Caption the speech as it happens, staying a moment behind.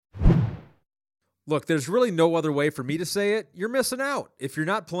Look, there's really no other way for me to say it. You're missing out. If you're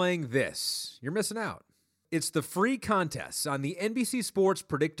not playing this, you're missing out. It's the free contests on the NBC Sports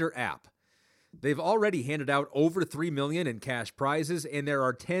Predictor app. They've already handed out over $3 million in cash prizes, and there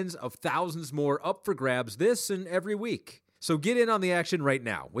are tens of thousands more up for grabs this and every week. So get in on the action right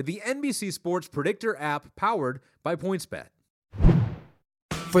now with the NBC Sports Predictor app powered by PointsBet.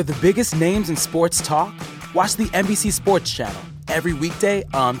 For the biggest names in sports talk, watch the NBC Sports Channel every weekday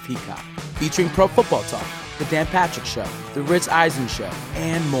on Peacock, featuring Pro Football Talk, The Dan Patrick Show, The Rich Eisen Show,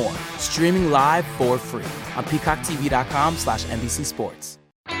 and more. Streaming live for free on peacocktv.com/NBC Sports.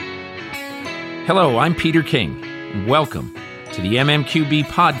 Hello, I'm Peter King, and welcome to the MMQB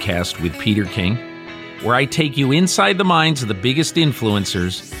podcast with Peter King, where I take you inside the minds of the biggest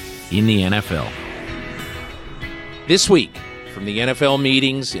influencers in the NFL. This week, from the NFL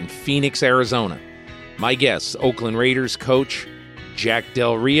meetings in Phoenix, Arizona, my guests, Oakland Raiders coach Jack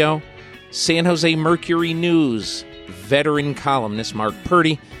Del Rio, San Jose Mercury News veteran columnist Mark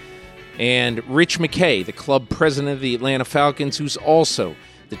Purdy, and Rich McKay, the club president of the Atlanta Falcons, who's also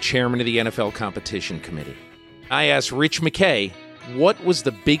the chairman of the NFL Competition Committee. I asked Rich McKay, what was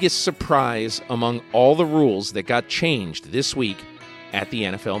the biggest surprise among all the rules that got changed this week at the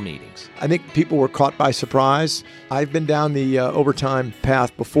NFL meetings? I think people were caught by surprise. I've been down the overtime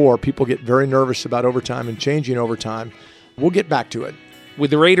path before. People get very nervous about overtime and changing overtime. We'll get back to it.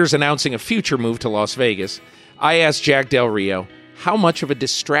 With the Raiders announcing a future move to Las Vegas, I asked Jack Del Rio, how much of a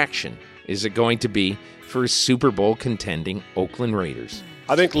distraction is it going to be for Super Bowl-contending Oakland Raiders?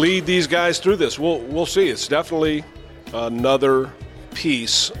 I think lead these guys through this. We'll see. It's definitely another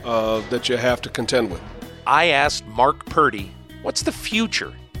piece that you have to contend with. I asked Mark Purdy, what's the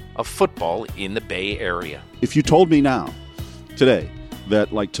future of football in the Bay Area? If you told me now, today,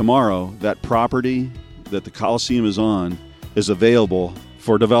 that like tomorrow, that property that the Coliseum is on is available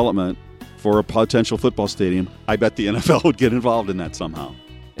for development for a potential football stadium, I bet the NFL would get involved in that somehow.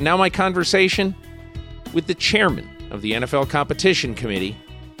 And now my conversation with the chairman of the NFL Competition Committee,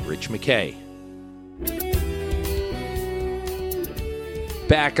 Rich McKay.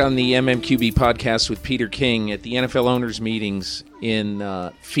 Back on the MMQB podcast with Peter King at the NFL owners meetings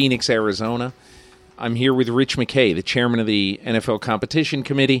in Phoenix, Arizona. I'm here with Rich McKay, the chairman of the NFL Competition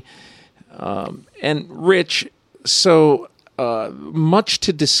Committee. And Rich, so much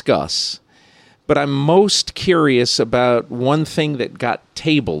to discuss, but I'm most curious about one thing that got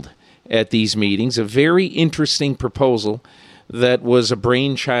tabled at these meetings, a very interesting proposal that was a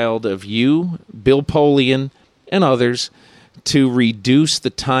brainchild of you, Bill Polian, and others to reduce the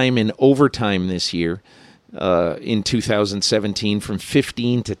time in overtime this year in 2017 from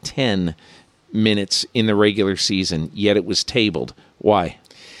 15 to 10 minutes in the regular season, yet it was tabled. Why?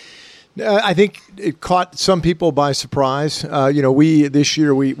 I think it caught some people by surprise. We this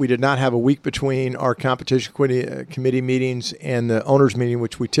year we did not have a week between our competition committee meetings and the owners meeting,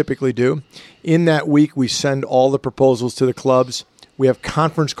 which we typically do. In that week, we send all the proposals to the clubs. We have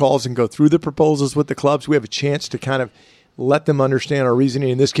conference calls and go through the proposals with the clubs. We have a chance to kind of let them understand our reasoning.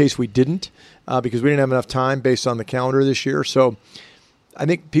 In this case, we didn't because we didn't have enough time based on the calendar this year. So I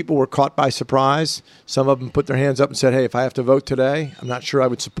think people were caught by surprise. Some of them put their hands up and said, hey, if I have to vote today, I'm not sure I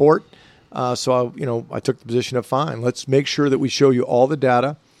would support. So I took the position of fine. Let's make sure that we show you all the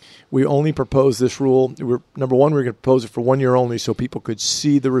data. We only propose this rule. Number one, we're going to propose it for 1 year only so people could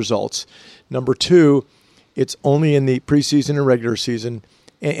see the results. Number two, it's only in the preseason and regular season,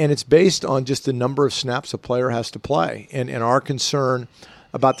 and it's based on just the number of snaps a player has to play and our concern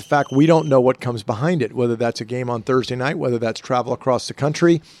about the fact we don't know what comes behind it, whether that's a game on Thursday night, whether that's travel across the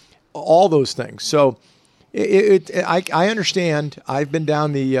country, all those things. So I understand. I've been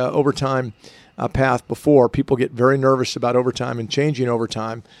down the overtime path before. People get very nervous about overtime and changing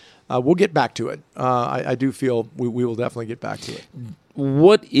overtime. We'll get back to it. I do feel we will definitely get back to it.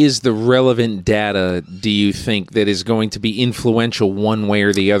 What is the relevant data, do you think, that is going to be influential one way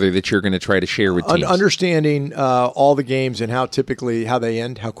or the other that you're going to try to share with teams? Understanding all the games and how they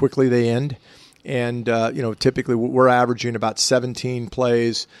end, how quickly they end. And, typically we're averaging about 17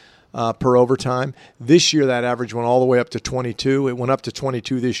 plays per overtime. This year, that average went all the way up to 22. It went up to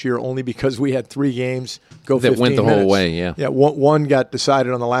 22 this year only because we had 3 games go 15 minutes. That went the whole way, yeah. Yeah, one got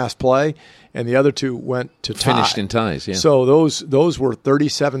decided on the last play, and the other 2 went to tie. Finished in ties, yeah. So those were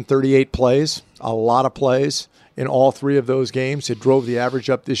 37, 38 plays, a lot of plays in all 3 of those games. It drove the average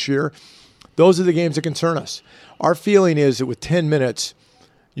up this year. Those are the games that concern us. Our feeling is that with 10 minutes,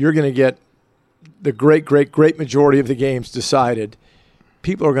 you're going to get the great majority of the games decided.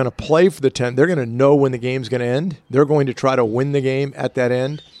 People are going to play for the 10. They're going to know when the game's going to end. They're going to try to win the game at that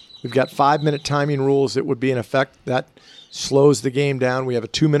end. We've got 5-minute timing rules that would be in effect. That slows the game down. We have a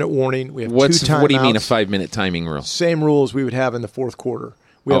 2-minute warning. We have 2 timeouts. What do you mean a 5-minute timing rule? Same rules we would have in the fourth quarter.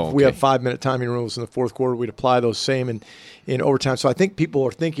 We have 5-minute timing rules in the fourth quarter. We'd apply those same in overtime. So I think people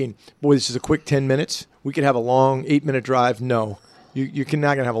are thinking, boy, this is a quick 10 minutes. We could have a long 8-minute drive. No, you're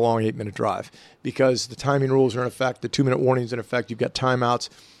not going to have a long 8-minute drive because the timing rules are in effect. The 2-minute warnings in effect. You've got timeouts.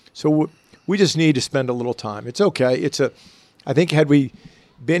 So we just need to spend a little time. It's okay. I think had we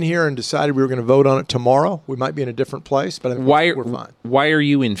been here and decided we were going to vote on it tomorrow, we might be in a different place. But I think we're fine. Why are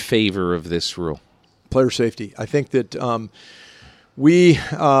you in favor of this rule? Player safety. I think that we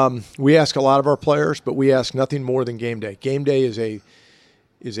ask a lot of our players, but we ask nothing more than game day. Game day is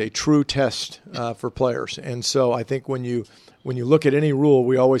a true test for players, and so I think when you look at any rule,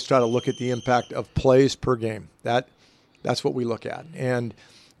 we always try to look at the impact of plays per game. That's what we look at, and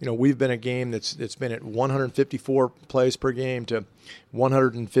we've been a game that's been at 154 plays per game to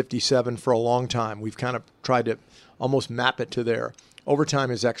 157 for a long time. We've kind of tried to almost map it to there.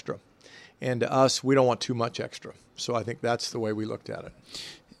 Overtime is extra, and to us, we don't want too much extra. So I think that's the way we looked at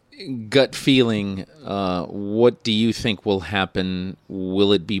it. Gut feeling, what do you think will happen?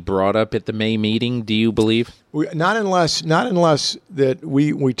 Will it be brought up at the May meeting, do you believe? Not unless that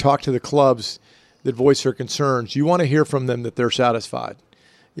we talk to the clubs that voice their concerns. You want to hear from them that they're satisfied.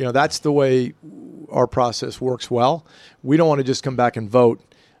 That's the way our process works well. We don't want to just come back and vote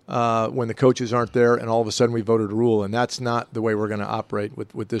when the coaches aren't there and all of a sudden we voted a rule, and that's not the way we're going to operate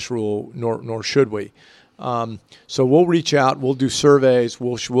with this rule, nor should we. So we'll reach out, we'll do surveys,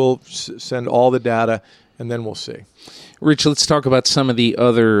 we'll send all the data, and then we'll see. Rich, let's talk about some of the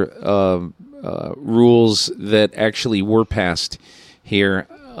other rules that actually were passed here,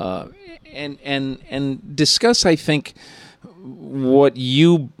 and discuss, I think, what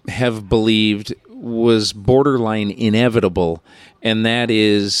you have believed was borderline inevitable, and that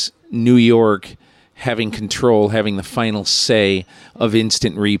is New York having control, having the final say of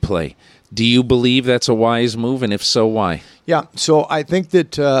instant replay. Do you believe that's a wise move, and if so, why? Yeah, so I think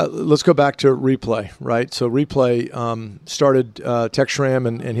that let's go back to replay, right? So replay started, Tex Schramm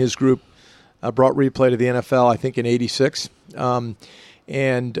and his group brought replay to the NFL, I think, in '86.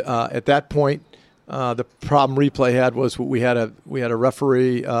 And at that point, the problem replay had was we had a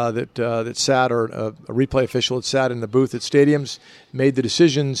referee that sat, or a replay official that sat in the booth at stadiums, made the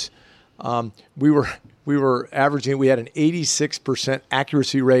decisions. We were averaging, we had an 86%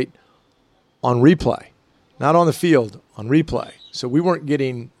 accuracy rate on replay, not on the field, on replay. So we weren't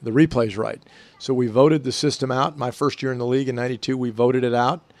getting the replays right. So we voted the system out. My first year in the league in '92, we voted it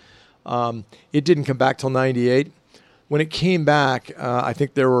out. It didn't come back till '98. When it came back, I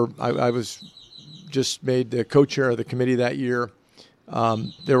think I was just made the co-chair of the committee that year.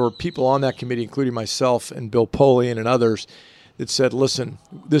 There were people on that committee, including myself and Bill Polian and others, that said, listen,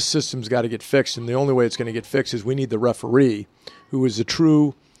 this system's got to get fixed, and the only way it's going to get fixed is we need the referee, who is a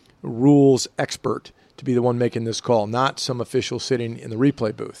true rules expert, to be the one making this call, not some official sitting in the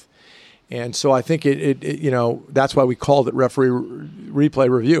replay booth. And so I think that's why we called it replay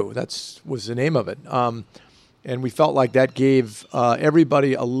review. That was the name of it. And we felt like that gave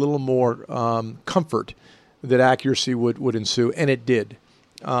everybody a little more comfort that accuracy would ensue, and it did.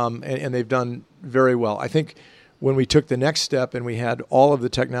 And they've done very well. I think when we took the next step and we had all of the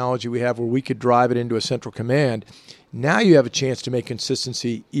technology we have where we could drive it into a central command, now you have a chance to make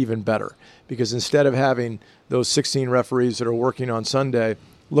consistency even better, because instead of having those 16 referees that are working on Sunday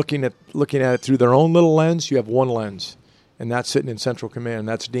looking at it through their own little lens, you have one lens, and that's sitting in central command.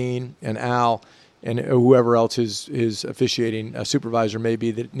 That's Dean and Al and whoever else his officiating supervisor may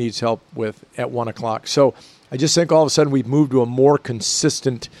be that needs help with at 1 o'clock. So I just think all of a sudden we've moved to a more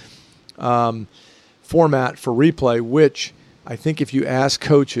consistent format for replay, which I think if you ask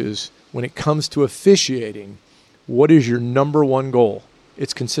coaches when it comes to officiating, what is your number one goal?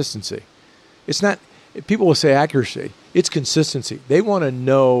 It's consistency. It's not, people will say accuracy. It's consistency. They want to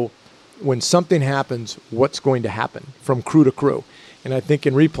know when something happens, what's going to happen from crew to crew. And I think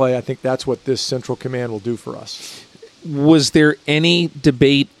in replay, I think that's what this central command will do for us. Was there any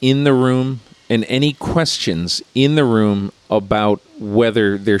debate in the room and any questions in the room about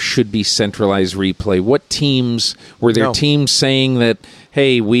whether there should be centralized replay? What teams, were there teams saying that,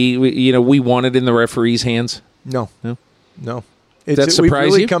 hey, we want it in the referee's hands? No. Does that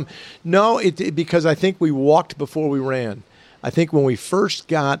surprise you? No, because I think we walked before we ran. I think when we first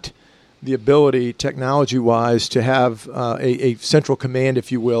got the ability, technology-wise, to have a central command,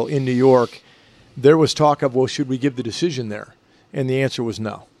 if you will, in New York, there was talk of, well, should we give the decision there? And the answer was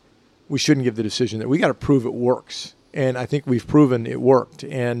no. We shouldn't give the decision there. We got to prove it works. And I think we've proven it worked.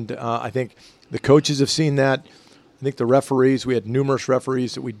 And I think the coaches have seen that. I think the referees, we had numerous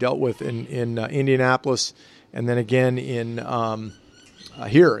referees that we dealt with in Indianapolis and then again in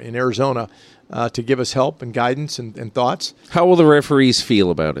here in Arizona to give us help and guidance and thoughts. How will the referees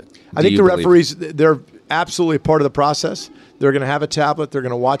feel about it? I think the referees, they're absolutely part of the process. They're going to have a tablet. They're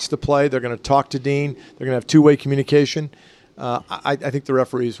going to watch the play. They're going to talk to Dean. They're going to have two-way communication. I think the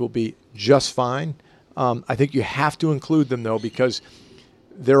referees will be just fine. I think you have to include them, though, because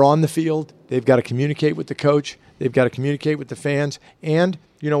they're on the field. They've got to communicate with the coach. They've got to communicate with the fans. And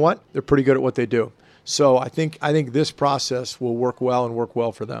you know what? They're pretty good at what they do. So I think this process will work well and work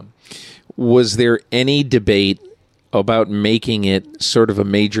well for them. Was there any debate about making it sort of a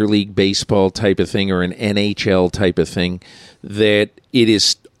Major League Baseball type of thing or an NHL type of thing, that it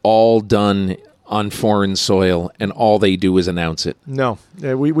is all done on foreign soil and all they do is announce it? No.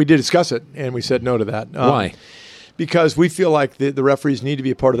 We did discuss it, and we said no to that. Why? Because we feel like the referees need to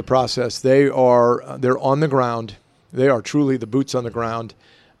be a part of the process. They're on the ground. They are truly the boots on the ground.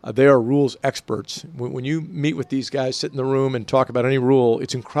 They are rules experts. When you meet with these guys, sit in the room and talk about any rule,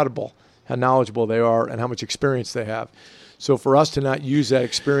 it's incredible how knowledgeable they are and how much experience they have. So for us to not use that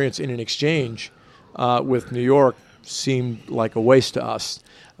experience in an exchange with New York seemed like a waste to us.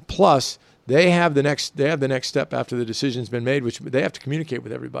 Plus, they have the next step after the decision's been made, which they have to communicate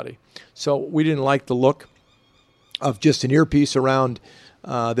with everybody. So we didn't like the look of just an earpiece around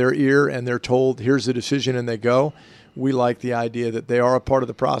their ear and they're told, here's the decision, and they go. We like the idea that they are a part of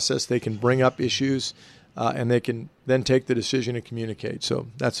the process. They can bring up issues, and they can then take the decision and communicate. So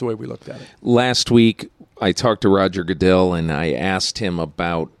that's the way we looked at it. Last week, I talked to Roger Goodell, and I asked him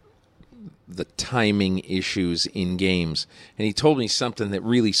about the timing issues in games. And he told me something that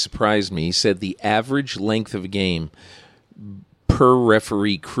really surprised me. He said the average length of a game per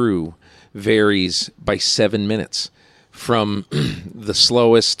referee crew varies by 7 minutes, from the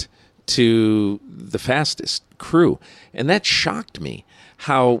slowest to the fastest crew. And that shocked me,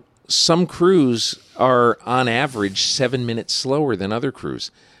 how some crews are on average 7 minutes slower than other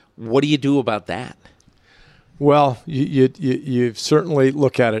crews. What do you do about that? Well, you certainly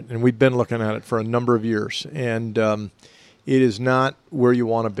look at it, and we've been looking at it for a number of years, and it is not where you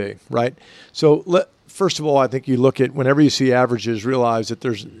want to be, right? So first of all, I think you look at, whenever you see averages, realize that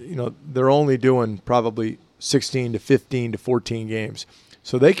they're only doing probably 16 to 15 to 14 games.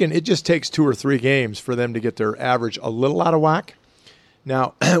 So it just takes 2 or 3 games for them to get their average a little out of whack.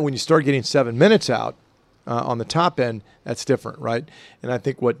 Now, when you start getting 7 minutes out on the top end, that's different, right? And I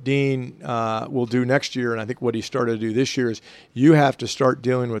think what Dean will do next year, and I think what he started to do this year, is you have to start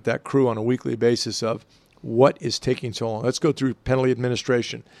dealing with that crew on a weekly basis of what is taking so long. Let's go through penalty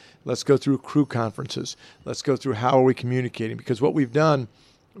administration. Let's go through crew conferences. Let's go through how are we communicating, because what we've done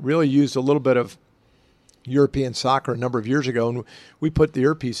really used a little bit of European soccer a number of years ago, and we put the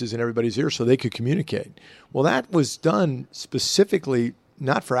earpieces in everybody's ears so they could communicate. Well, that was done specifically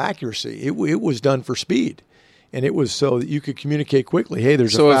not for accuracy. It was done for speed, and it was so that you could communicate quickly. Hey,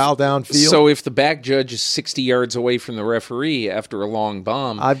 there's a foul downfield. So if the back judge is 60 yards away from the referee after a long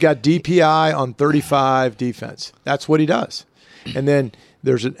bomb, I've got DPI on 35 defense. That's what he does. And then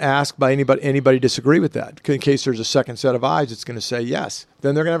there's an ask by anybody disagree with that. In case there's a second set of eyes, it's going to say yes.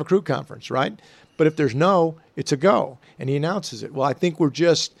 Then they're going to have a crew conference, right? But if there's no, it's a go, and he announces it. Well, I think we've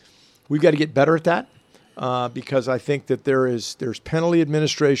got to get better at that because I think that there's penalty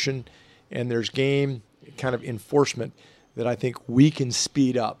administration and there's game kind of enforcement that I think we can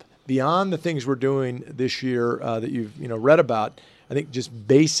speed up beyond the things we're doing this year that you've read about. I think just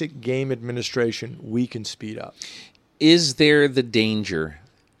basic game administration we can speed up. Is there the danger,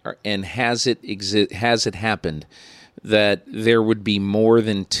 and has it happened, that there would be more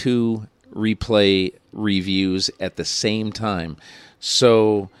than 2 replay reviews at the same time?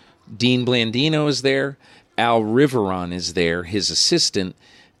 So Dean Blandino is there, Al Riveron is there, his assistant,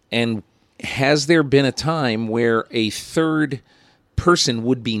 and has there been a time where a third person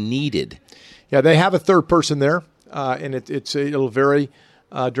would be needed? Yeah, they have a third person there, and it'll vary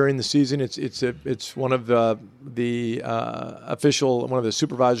during the season. It's one of the official, one of the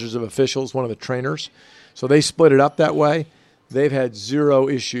supervisors of officials, one of the trainers. So they split it up that way. They've had 0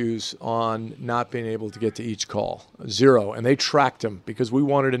 issues on not being able to get to each call. 0. And they tracked them because we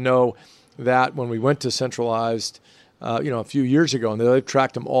wanted to know that when we went to centralized, a few years ago, and they've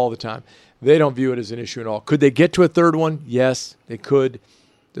tracked them all the time. They don't view it as an issue at all. Could they get to a third one? Yes, they could.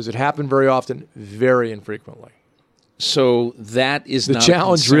 Does it happen very often? Very infrequently. So that is the not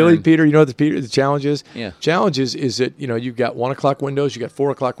challenge, really, Peter. You know what the challenge is? Yeah. Challenge is that you've got 1 o'clock windows, you got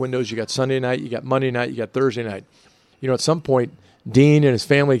 4 o'clock windows, you got Sunday night, you got Monday night, you got Thursday night. At some point, Dean and his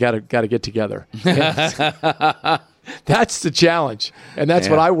family got to get together. That's the challenge, and that's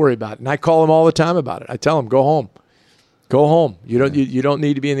what I worry about. And I call them all the time about it. I tell them, go home. Go home. You don't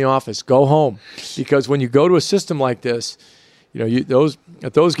need to be in the office. Go home, because when you go to a system like this,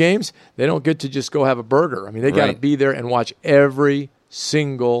 at those games, they don't get to just go have a burger. I mean, they got to be there and watch every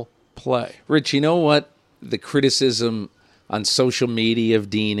single play. Rich, you know what the criticism on social media of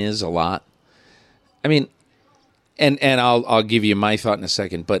Dean is a lot? I mean, and I'll give you my thought in a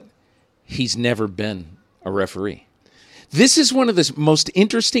second, but he's never been a referee. This is one of the most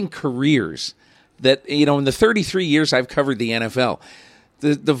interesting careers that, in the 33 years I've covered the NFL,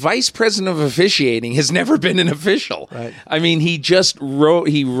 the vice president of officiating has never been an official. Right. I mean, he just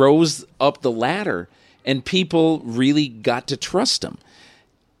rose up the ladder, and people really got to trust him.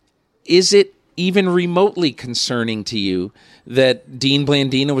 Is it even remotely concerning to you that Dean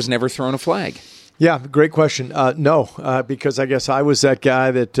Blandino was never thrown a flag? Yeah, great question. No, because I guess I was that guy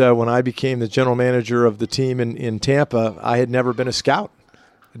that when I became the general manager of the team in Tampa, I had never been a scout.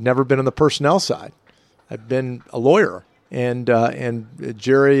 I'd never been on the personnel side. I'd been a lawyer. And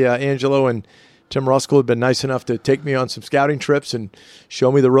Jerry Angelo and Tim Ruskell had been nice enough to take me on some scouting trips and show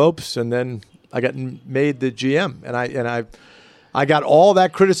me the ropes. And then I got made the GM. And I got all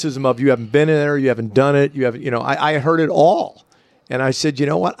that criticism of, you haven't been in there, you haven't done it, you haven't. I heard it all. And I said, you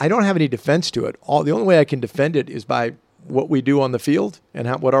know what? I don't have any defense to it. The only way I can defend it is by what we do on the field and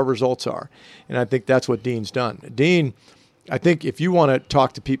what our results are. And I think that's what Dean's done. Dean, I think if you want to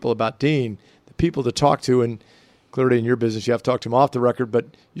talk to people about Dean, the people to talk to, and clearly in your business you have to talk to them off the record, but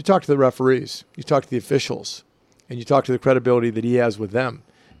you talk to the referees, you talk to the officials, and you talk to the credibility that he has with them,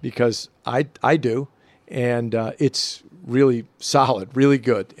 because I do, and it's really solid, really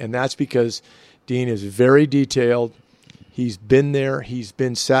good. And that's because Dean is very detailed. He's been there. He's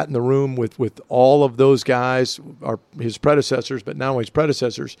been sat in the room with all of those guys, his predecessors, but not only his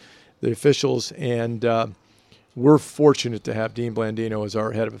predecessors, the officials. And we're fortunate to have Dean Blandino as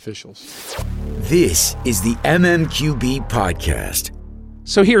our head of officials. This is the MMQB podcast.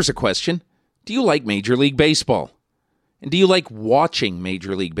 So here's a question. Do you like Major League Baseball? And do you like watching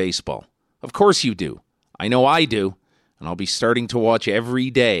Major League Baseball? Of course you do. I know I do. And I'll be starting to watch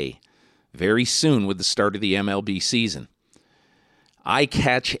every day very soon with the start of the MLB season. I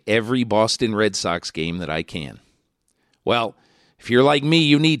catch every Boston Red Sox game that I can. Well, if you're like me,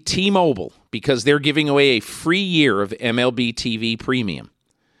 you need T-Mobile, because they're giving away a free year of MLB TV Premium.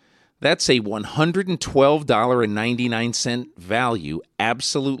 That's a $112.99 value,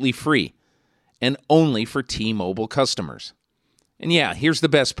 absolutely free, and only for T-Mobile customers. And yeah, here's the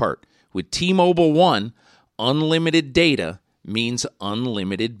best part. With T-Mobile One, unlimited data means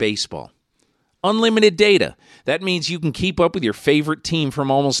unlimited baseball. Unlimited data. That means you can keep up with your favorite team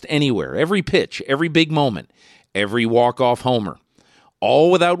from almost anywhere, every pitch, every big moment, every walk-off homer, all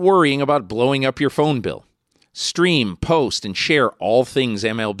without worrying about blowing up your phone bill. Stream, post, and share all things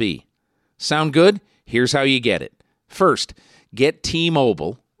MLB. Sound good? Here's how you get it. First, get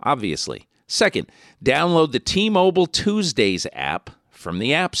T-Mobile, obviously. Second, download the T-Mobile Tuesdays app from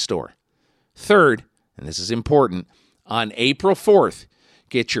the App Store. Third, and this is important, on April 4th,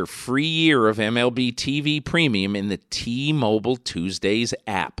 get your free year of MLB TV Premium in the T-Mobile Tuesdays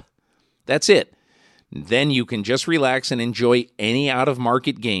app. That's it. Then you can just relax and enjoy any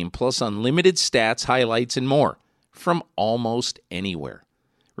out-of-market game, plus unlimited stats, highlights, and more from almost anywhere.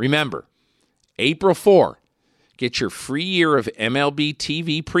 Remember, April 4, get your free year of MLB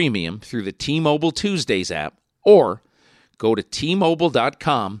TV Premium through the T-Mobile Tuesdays app, or go to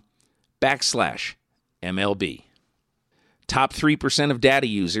T-Mobile.com/MLB. Top 3% of data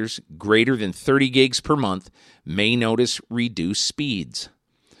users greater than 30 gigs per month may notice reduced speeds.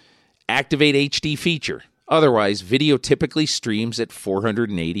 Activate HD feature. Otherwise, video typically streams at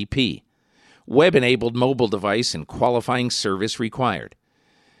 480p. Web-enabled mobile device and qualifying service required.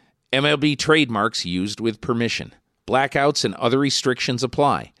 MLB trademarks used with permission. Blackouts and other restrictions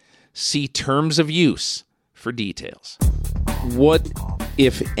apply. See terms of use for details. What,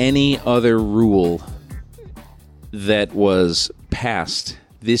 if any, other rule that was passed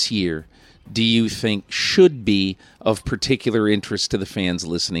this year do you think should be of particular interest to the fans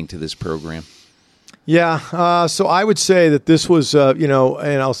listening to this program? Yeah, so I would say that this was, and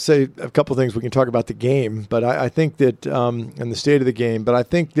I'll say a couple of things. We can talk about the game, but I think that, and the state of the game, but I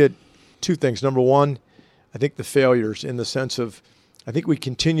think that two things. Number one, I think the failures in the sense of, I think we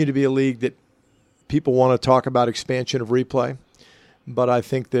continue to be a league that people want to talk about expansion of replay, but I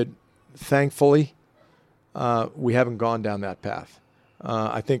think that thankfully, we haven't gone down that path.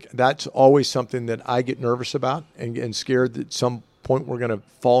 I think that's always something that I get nervous about and scared that at some point we're going to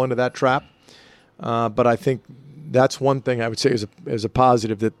fall into that trap. But I think that's one thing I would say as a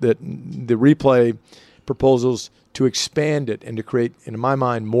positive, that the replay proposals to expand it and to create, in my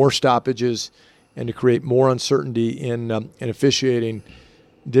mind, more stoppages and to create more uncertainty in officiating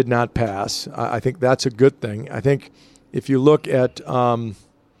did not pass. I think that's a good thing. I think if you look at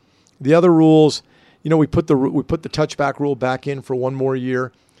the other rules, we put the touchback rule back in for one more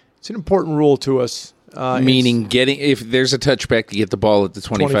year. It's an important rule to us. Meaning if there's a touchback, you get the ball at the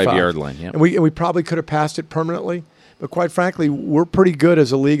 25-yard line. Yep. And we probably could have passed it permanently. But quite frankly, we're pretty good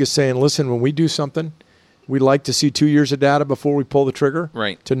as a league of saying, listen, when we do something, we like to see 2 years of data before we pull the trigger,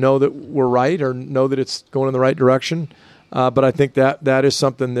 right, to know that we're right or know that it's going in the right direction. But I think that is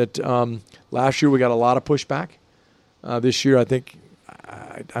something that last year we got a lot of pushback. This year, I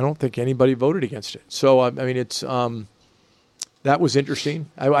don't think anybody voted against it. So, it's that was interesting.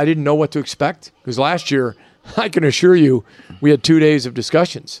 I didn't know what to expect because last year, I can assure you, we had 2 days of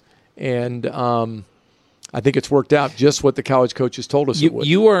discussions. And I think it's worked out just what the college coaches told us it would.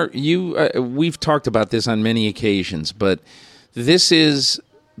 We've talked about this on many occasions, but this is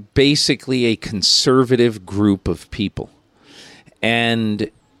basically a conservative group of people. And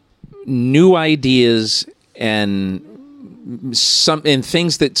new ideas and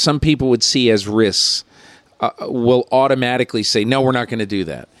things that some people would see as risks will automatically say, no, we're not going to do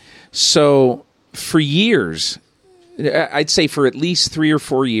that. So for years, I'd say for at least 3 or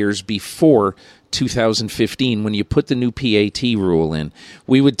 4 years before 2015, when you put the new PAT rule in,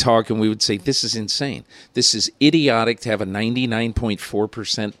 we would talk and we would say, this is insane. This is idiotic to have a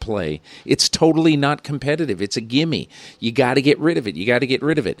 99.4% play. It's totally not competitive. It's a gimme. You got to get rid of it.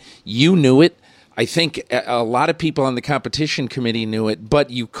 You knew it. I think a lot of people on the competition committee knew it, but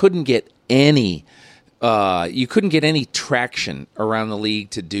you couldn't get any traction around the league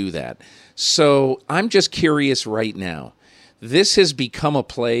to do that. So I'm just curious right now. This has become a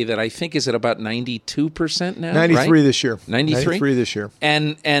play that I think is at about 92% now. 93 right? this year. 93 this year.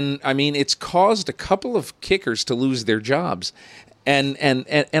 And it's caused a couple of kickers to lose their jobs. And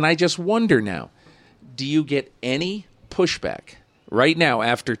I just wonder now, do you get any pushback right now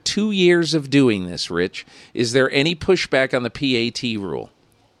after 2 years of doing this, Rich? Is there any pushback on the PAT rule?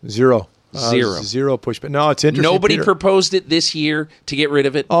 Zero. Zero pushback. No, it's interesting. Nobody Peter. proposed it this year to get rid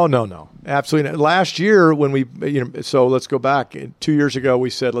of it? Oh, no. Absolutely not. Last year when so let's go back. 2 years ago we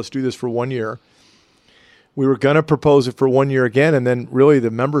said, let's do this for 1 year. We were going to propose it for 1 year again, and then really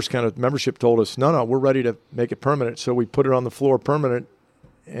the membership told us, no, we're ready to make it permanent. So we put it on the floor permanent,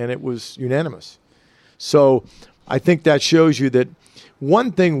 and it was unanimous. So I think that shows you that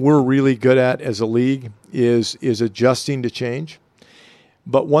one thing we're really good at as a league is adjusting to change.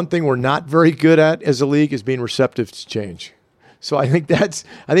 But one thing we're not very good at as a league is being receptive to change. So I think that's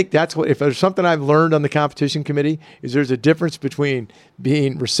what, if there's something I've learned on the competition committee, is there's a difference between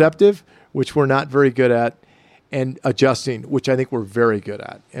being receptive, which we're not very good at, and adjusting, which I think we're very good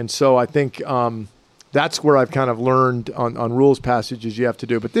at. And so I think that's where I've kind of learned on rules passages you have to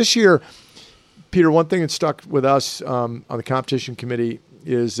do. But this year, Peter, one thing that stuck with us on the competition committee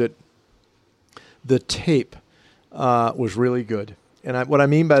is that the tape was really good. And what I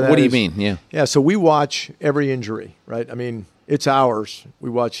mean by that what do you mean? Yeah, so we watch every injury, right? I mean, it's ours.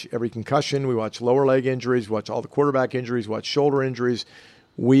 We watch every concussion. We watch lower leg injuries. We watch all the quarterback injuries. We watch shoulder injuries.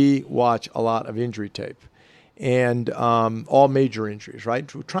 We watch a lot of injury tape. And all major injuries,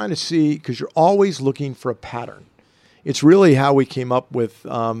 right? We're trying to see, because you're always looking for a pattern. It's really how we came up with,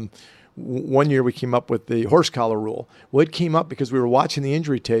 1 year we came up with the horse collar rule. Well, it came up because we were watching the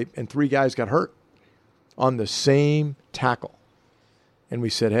injury tape and 3 guys got hurt on the same tackle. And we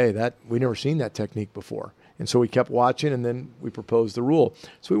said, hey, we never seen that technique before. And so we kept watching, and then we proposed the rule.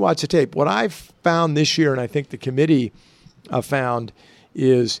 So we watched the tape. What I've found this year, and I think the committee found,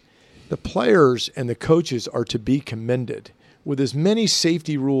 is the players and the coaches are to be commended with as many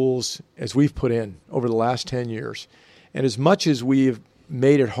safety rules as we've put in over the last 10 years. And as much as we've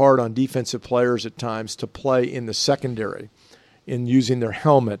made it hard on defensive players at times to play in the secondary, in using their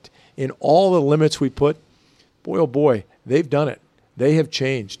helmet, in all the limits we put, boy, oh boy, they've done it. They have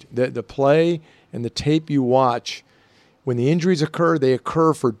changed. The play and the tape you watch, when the injuries occur, they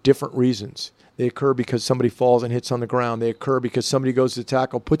occur for different reasons. They occur because somebody falls and hits on the ground. They occur because somebody goes to the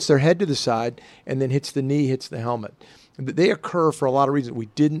tackle, puts their head to the side, and then hits the knee, hits the helmet. They occur for a lot of reasons. We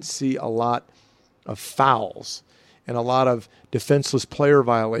didn't see a lot of fouls and a lot of defenseless player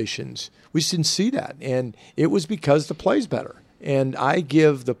violations. We just didn't see that. And it was because the play's better. And I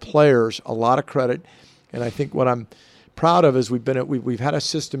give the players a lot of credit. And I think what I'm proud of is we've had a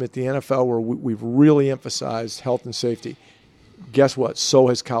system at the NFL where we've really emphasized health and safety. Guess what? So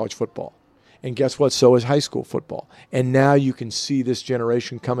has college football. And guess what? So is high school football. And now you can see this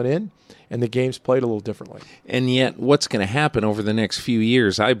generation coming in, and the game's played a little differently. And yet what's going to happen over the next few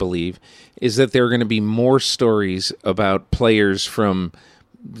years, I believe, is that there are going to be more stories about players from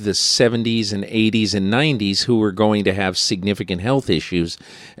the 70s and 80s and 90s who are going to have significant health issues.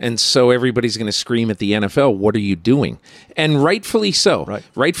 And so everybody's going to scream at the NFL, what are you doing? And rightfully so. Right.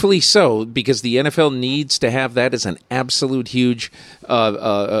 Rightfully so, because the NFL needs to have that as an absolute huge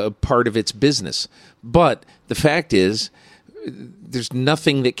part of its business. But the fact is, there's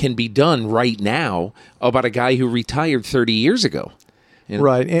nothing that can be done right now about a guy who retired 30 years ago.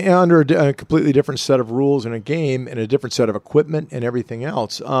 Right, and under a completely different set of rules in a game and a different set of equipment and everything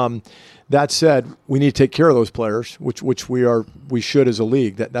else. That said, we need to take care of those players, which we should as a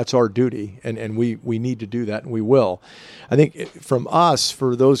league. That's our duty, and we need to do that, and we will. I think from us,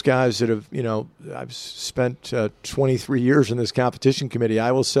 for those guys that have, I've spent 23 years in this competition committee,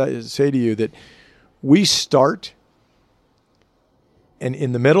 I will say to you that we start, and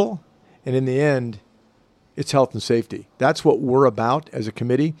in the middle and in the end, it's health and safety. That's what we're about as a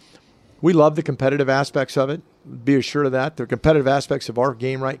committee. We love the competitive aspects of it. Be assured of that. The competitive aspects of our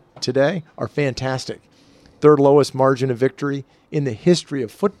game right today are fantastic. Third lowest margin of victory in the history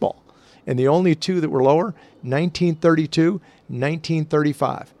of football. And the only two that were lower, 1932,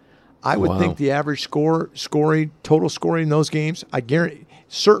 1935. I would think the average total scoring in those games, I guarantee,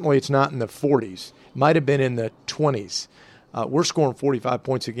 certainly it's not in the 40s. Might have been in the 20s. We're scoring 45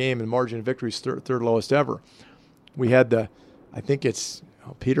 points a game, and margin of victory is third lowest ever. We had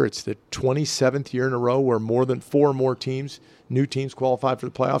Peter, it's the 27th year in a row where more than 4 more new teams qualified for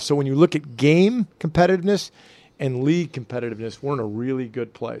the playoffs. So when you look at game competitiveness and league competitiveness, we're in a really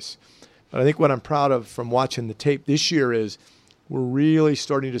good place. But I think what I'm proud of from watching the tape this year is we're really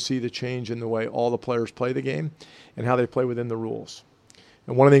starting to see the change in the way all the players play the game and how they play within the rules.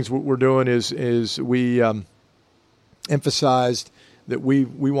 And one of the things we're doing is we emphasized that we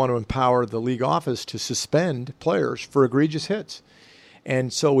want to empower the league office to suspend players for egregious hits.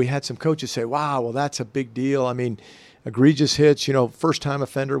 And so we had some coaches say, wow, well, that's a big deal. I mean, egregious hits, first-time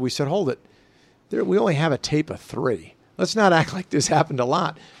offender. We said, hold it. We only have a tape of 3. Let's not act like this happened a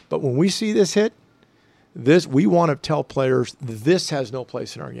lot. But when we see this hit, we want to tell players this has no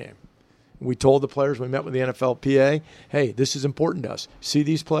place in our game. We told the players, we met with the NFLPA, hey, this is important to us. See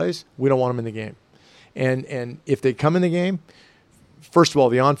these plays? We don't want them in the game. And if they come in the game, first of all,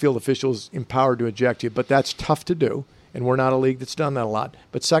 the on-field official is empowered to eject you, but that's tough to do, and we're not a league that's done that a lot.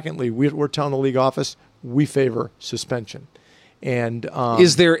 But secondly, we're telling the league office we favor suspension. And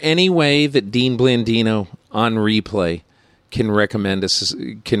is there any way that Dean Blandino on replay can recommend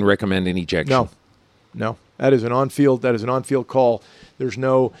an ejection? No. That is an on-field call. There's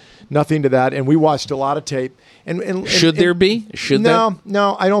nothing to that. And we watched a lot of tape. And should there be?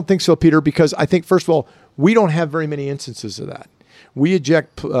 No, I don't think so, Peter, because I think, first of all, we don't have very many instances of that. We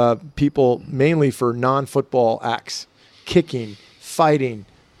eject people mainly for non-football acts, kicking, fighting,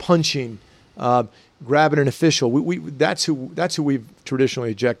 punching, grabbing an official. That's who we've traditionally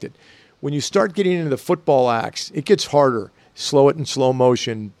ejected. When you start getting into the football acts, it gets harder. Slow it in slow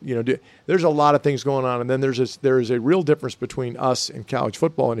motion. There's a lot of things going on, and then there is a real difference between us and college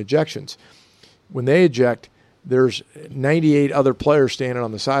football and ejections. When they eject, there's 98 other players standing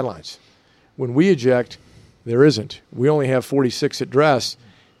on the sidelines. When we eject, there isn't. We only have 46 at dress.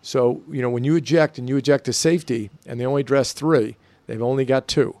 So when you eject and you eject to safety, and they only dress 3, they've only got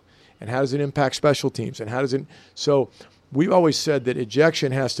 2. And how does it impact special teams? And how does it? So we've always said that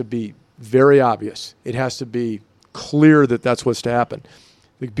ejection has to be very obvious. It has to be clear that that's what's to happen.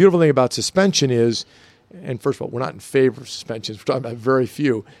 The beautiful thing about suspension is, and first of all, we're not in favor of suspensions. We're talking about very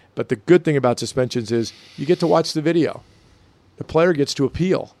few. But the good thing about suspensions is you get to watch the video. The player gets to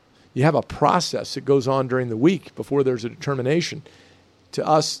appeal. You have a process that goes on during the week before there's a determination. To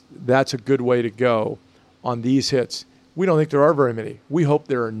us, that's a good way to go on these hits. We don't think there are very many. We hope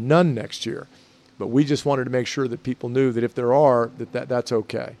there are none next year. But we just wanted to make sure that people knew that if there are, that's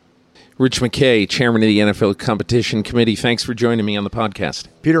okay. Rich McKay, chairman of the NFL Competition Committee, thanks for joining me on the podcast.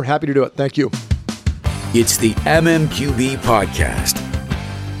 Peter, happy to do it. Thank you. It's the MMQB Podcast.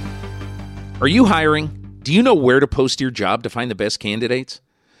 Are you hiring? Do you know where to post your job to find the best candidates?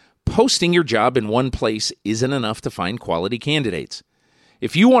 Posting your job in one place isn't enough to find quality candidates.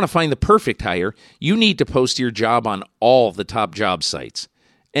 If you want to find the perfect hire, you need to post your job on all the top job sites.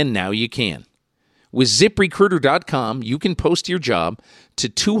 And now you can. With ZipRecruiter.com, you can post your job to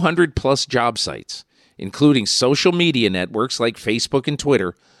 200-plus job sites, including social media networks like Facebook and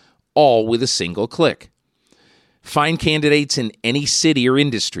Twitter, all with a single click. Find candidates in any city or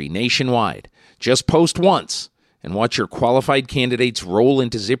industry nationwide. Just post once and watch your qualified candidates roll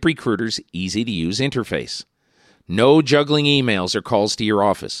into ZipRecruiter's easy-to-use interface. No juggling emails or calls to your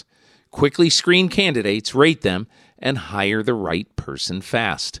office. Quickly screen candidates, rate them, and hire the right person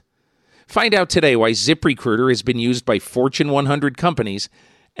fast. Find out today why ZipRecruiter has been used by Fortune 100 companies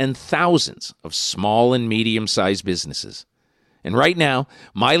and thousands of small and medium-sized businesses. And right now,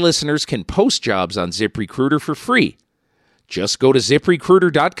 my listeners can post jobs on ZipRecruiter for free. Just go to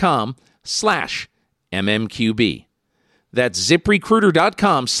ZipRecruiter.com/MMQB. That's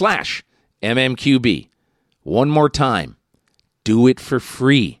ZipRecruiter.com/MMQB. One more time. Do it for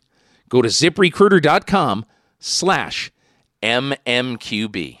free. Go to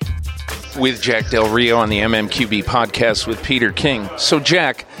ZipRecruiter.com/MMQB. With Jack Del Rio on the MMQB podcast with Peter King. So,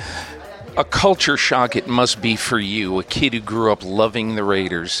 Jack, a culture shock it must be for you, a kid who grew up loving the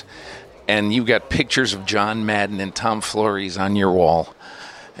Raiders, and you got pictures of John Madden and Tom Flores on your wall,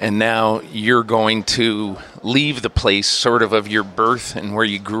 and now you're going to leave the place sort of your birth and where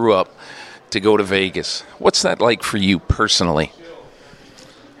you grew up to go to Vegas. What's that like for you personally?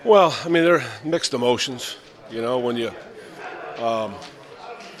 Well, I mean, there are mixed emotions, you know, when you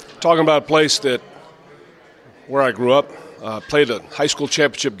talking about a place where I grew up, played a high school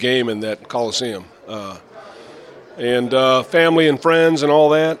championship game in that Coliseum, and family and friends and all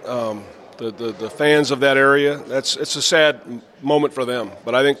that. The fans of that area, it's a sad moment for them.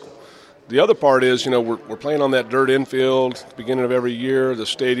 But I think the other part is, you know, we're playing on that dirt infield at the beginning of every year. The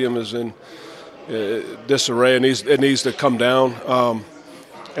stadium is in disarray. It needs to come down,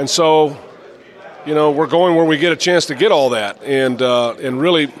 and so, you know, we're going where we get a chance to get all that and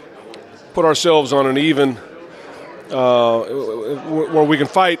really put ourselves on an even where we can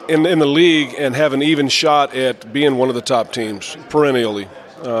fight in the league and have an even shot at being one of the top teams perennially.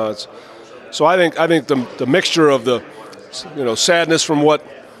 So I think the mixture of the, you know, sadness from what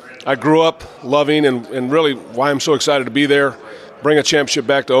I grew up loving and really why I'm so excited to be there, bring a championship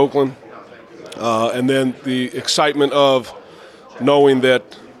back to Oakland, and then the excitement of knowing that,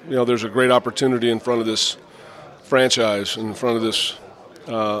 you know, there's a great opportunity in front of this franchise, in front of this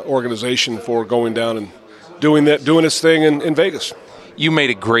organization for going down and doing its thing in Vegas. You made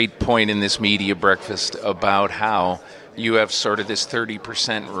a great point in this media breakfast about how you have sort of this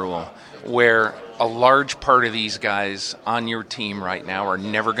 30% rule where a large part of these guys on your team right now are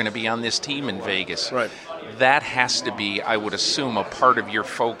never going to be on this team in Vegas. Right. That has to be, I would assume, a part of your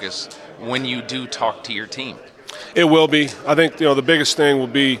focus when you do talk to your team. It will be. I think, you know, the biggest thing will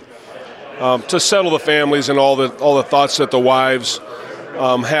be to settle the families and all the thoughts that the wives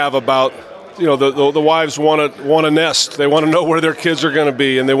have about, you know, the wives want a nest. They want to know where their kids are going to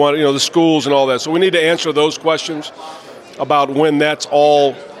be, and they want, you know, the schools and all that. So we need to answer those questions about when that's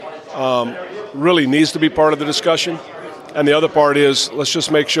all really needs to be part of the discussion. And the other part is, let's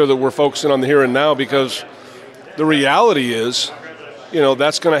just make sure that we're focusing on the here and now, because the reality is, you know,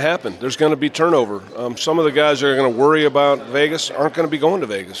 that's going to happen. There's going to be turnover. Some of the guys that are going to worry about Vegas aren't going to be going to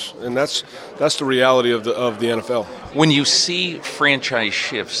Vegas, and that's the reality of the NFL. When you see franchise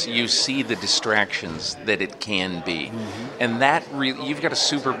shifts, you see the distractions that it can be, and that you've got a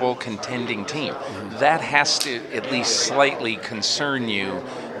Super Bowl-contending team. That has to at least slightly concern you.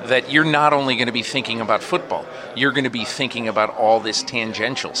 That you're not only going to be thinking about football, you're going to be thinking about all this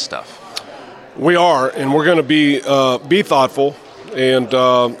tangential stuff. We are, and we're going to be thoughtful. And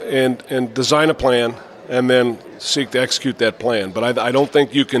design a plan and then seek to execute that plan. But I don't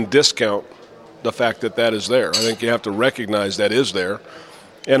think you can discount the fact that is there. I think you have to recognize that is there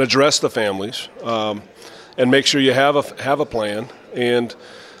and address the families and make sure you have a plan. And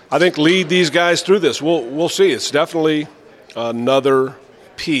I think lead these guys through this. We'll see. It's definitely another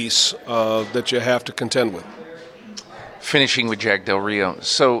piece that you have to contend with. Finishing with Jack Del Rio.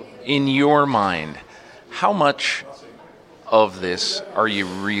 So in your mind, how much of this are you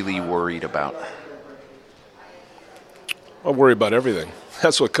really worried about? I worry about everything.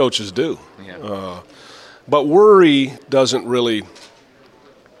 That's what coaches do. Yeah. But worry doesn't really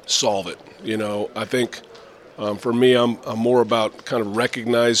solve it. You know, I think for me, I'm more about kind of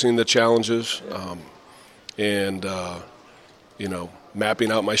recognizing the challenges and you know,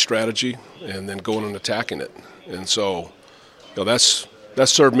 mapping out my strategy and then going and attacking it. And so, you know, that's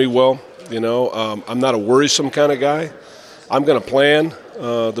served me well. You know, I'm not a worrisome kind of guy. I'm going to plan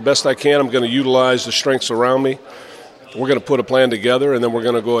the best I can. I'm going to utilize the strengths around me. We're going to put a plan together, and then we're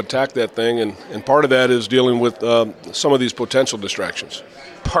going to go attack that thing. And part of that is dealing with some of these potential distractions.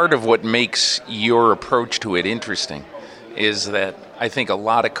 Part of what makes your approach to it interesting is that I think a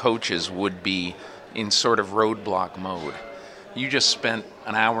lot of coaches would be in sort of roadblock mode. You just spent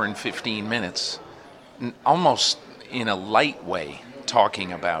an hour and 15 minutes almost in a light way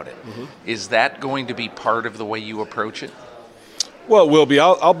talking about it. Is that going to be part of the way you approach it? Well, it will be.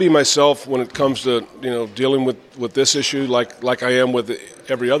 I'll be myself when it comes to, you know, dealing with this issue like I am with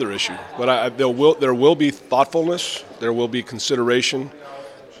every other issue. But there will be thoughtfulness. There will be consideration.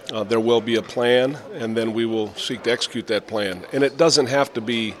 There will be a plan, and then we will seek to execute that plan. And it doesn't have to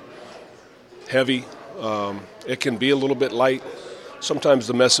be heavy. It can be a little bit light. Sometimes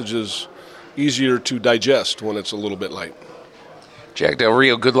the message is easier to digest when it's a little bit light. Jack Del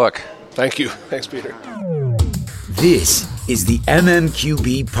Rio, good luck. Thank you. Thanks, Peter. This is the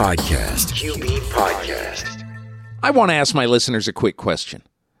MMQB Podcast. I want to ask my listeners a quick question.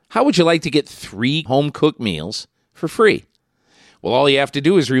 How would you like to get 3 home-cooked meals for free? Well, all you have to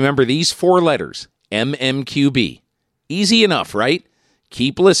do is remember these 4 letters, MMQB. Easy enough, right?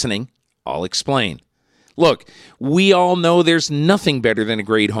 Keep listening. I'll explain. Look, we all know there's nothing better than a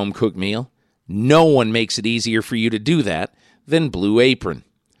great home-cooked meal. No one makes it easier for you to do that than Blue Apron.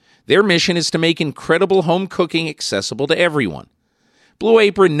 Their mission is to make incredible home cooking accessible to everyone. Blue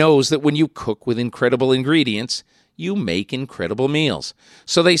Apron knows that when you cook with incredible ingredients, you make incredible meals.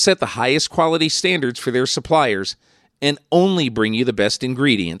 So they set the highest quality standards for their suppliers and only bring you the best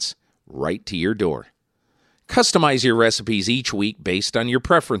ingredients right to your door. Customize your recipes each week based on your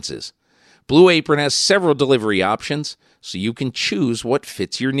preferences. Blue Apron has several delivery options, so you can choose what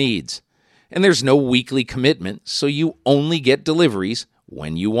fits your needs. And there's no weekly commitment, so you only get deliveries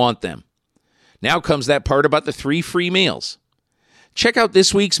when you want them. Now comes that part about the 3 free meals. Check out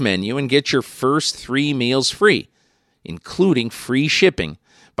this week's menu and get your first 3 meals free, including free shipping,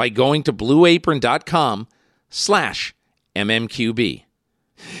 by going to blueapron.com/MMQB.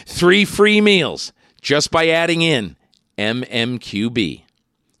 3 free meals just by adding in MMQB.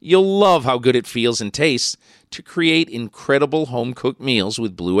 You'll love how good it feels and tastes to create incredible home-cooked meals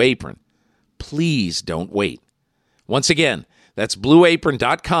with Blue Apron. Please don't wait. Once again, that's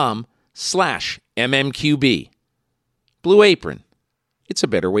blueapron.com/MMQB. Blue Apron. It's a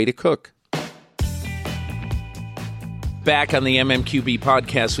better way to cook. Back on the MMQB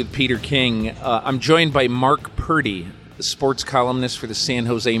podcast with Peter King. I'm joined by Mark Purdy, the sports columnist for the San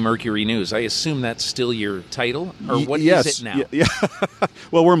Jose Mercury News. I assume that's still your title? Or what yes. is it now? Yeah.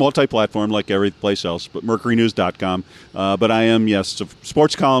 Well, we're multi-platform like every place else, but mercurynews.com. But I am, yes, a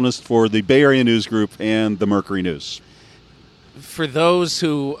sports columnist for the Bay Area News Group and the Mercury News. For those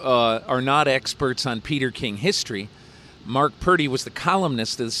who are not experts on Peter King history, Mark Purdy was the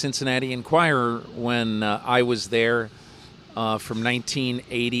columnist of the Cincinnati Enquirer when I was there from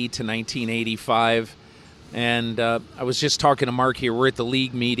 1980 to 1985. And I was just talking to Mark here. We're at the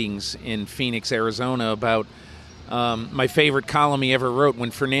league meetings in Phoenix, Arizona, about my favorite column he ever wrote.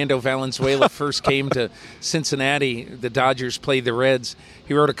 When Fernando Valenzuela first came to Cincinnati, the Dodgers played the Reds.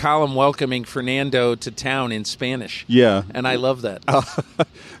 He wrote a column welcoming Fernando to town in Spanish. Yeah. And I love that.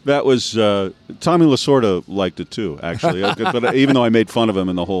 That was Tommy Lasorda liked it too, actually. But even though I made fun of him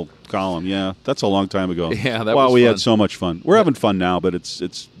in the whole column, yeah, that's a long time ago. Yeah, that wow, was we fun. had so much fun. We're having fun now, but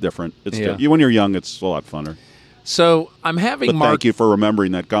it's different. It's when you're young, it's a lot funner. So I'm having but Mark. Thank you for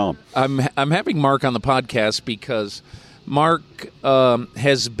remembering that column. I'm having Mark on the podcast because Mark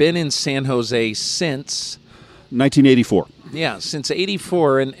has been in San Jose since 1984. Yeah, since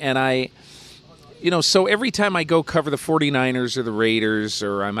 '84, and I, so every time I go cover the 49ers or the Raiders,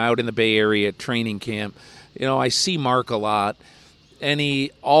 or I'm out in the Bay Area at training camp, I see Mark a lot, and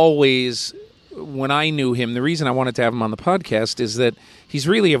he always, when I knew him, the reason I wanted to have him on the podcast is that he's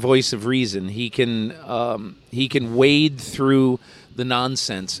really a voice of reason. He can wade through the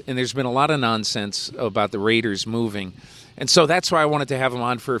nonsense, and there's been a lot of nonsense about the Raiders moving, and so that's why I wanted to have him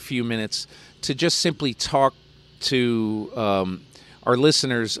on for a few minutes to just simply talk to our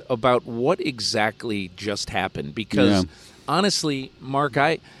listeners about what exactly just happened. Because honestly, Mark,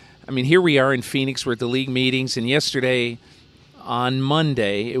 I mean, here we are in Phoenix. We're at the league meetings, and yesterday on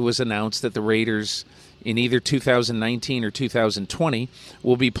Monday, it was announced that the Raiders in either 2019 or 2020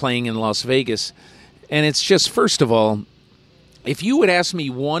 will be playing in Las Vegas. And it's just, first of all, if you would ask me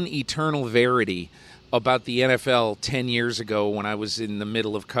one eternal verity about the NFL 10 years ago when I was in the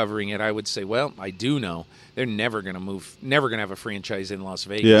middle of covering it, I would say, well, I do know they're never going to move, never going to have a franchise in Las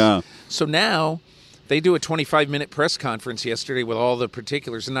Vegas. Yeah. So now they do a 25-minute press conference yesterday with all the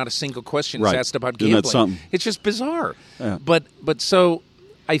particulars, and not a single question is asked about gambling. Isn't that something? It's just bizarre. Yeah. But so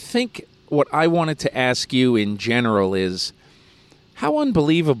I think what I wanted to ask you in general is, how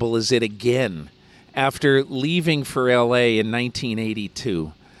unbelievable is it again after leaving for L.A. in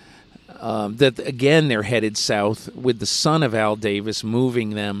 1982 that again they're headed south with the son of Al Davis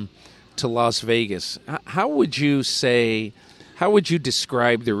moving them to Las Vegas? How would you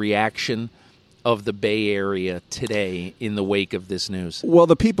describe the reaction of the Bay Area today in the wake of this news? Well,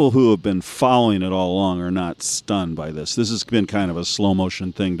 the people who have been following it all along are not stunned by this. This has been kind of a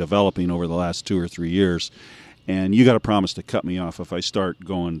slow-motion thing developing over the last 2 or 3 years. And you got to promise to cut me off if I start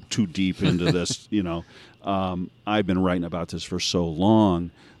going too deep into this. I've been writing about this for so long.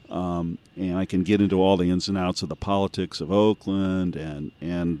 And I can get into all the ins and outs of the politics of Oakland,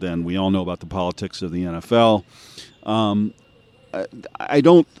 and then we all know about the politics of the NFL. The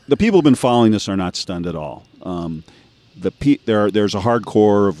people who've been following this are not stunned at all. There's a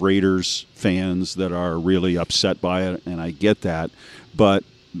hardcore of Raiders fans that are really upset by it, and I get that. But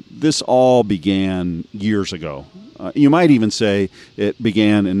this all began years ago. You might even say it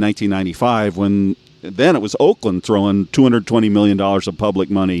began in 1995 when then it was Oakland throwing $220 million of public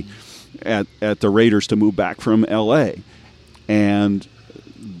money at the Raiders to move back from L.A. and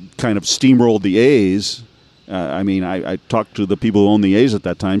kind of steamrolled the A's. I talked to the people who owned the A's at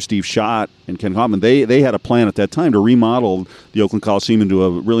that time, Steve Schott and Ken Hoffman. They had a plan at that time to remodel the Oakland Coliseum into a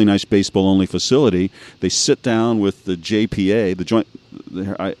really nice baseball-only facility. They sit down with the JPA, the joint.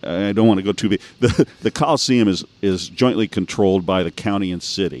 I don't want to go too big. The Coliseum is jointly controlled by the county and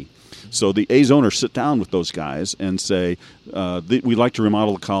city. So the A's owners sit down with those guys and say, we'd like to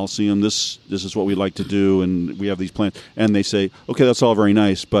remodel the Coliseum. This is what we'd like to do, and we have these plans. And they say, okay, that's all very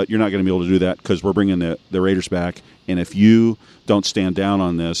nice, but you're not going to be able to do that because we're bringing the Raiders back. And if you don't stand down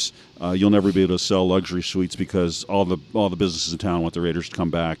on this, you'll never be able to sell luxury suites because all the businesses in town want the Raiders to come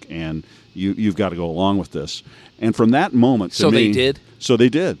back, and you've got to go along with this. And from that moment to me... So they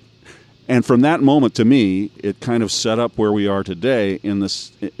did. And from that moment, to me, it kind of set up where we are today in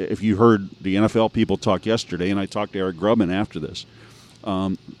this. If you heard the NFL people talk yesterday, and I talked to Eric Grubman after this,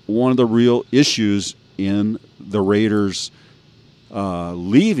 one of the real issues in the Raiders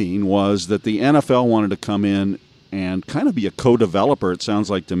leaving was that the NFL wanted to come in and kind of be a co-developer, it sounds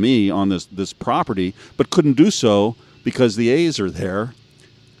like to me, on this property, but couldn't do so because the A's are there.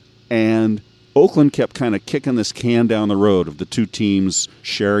 And Oakland kept kind of kicking this can down the road of the two teams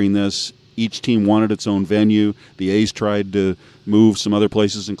sharing this. Each team wanted its own venue. The A's tried to move some other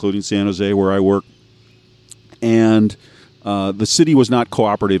places, including San Jose, where I work. And the city was not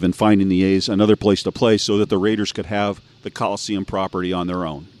cooperative in finding the A's another place to play so that the Raiders could have the Coliseum property on their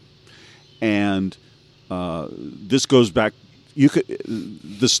own. And this goes back.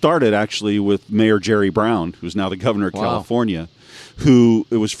 This started actually with Mayor Jerry Brown, who's now the governor of California, who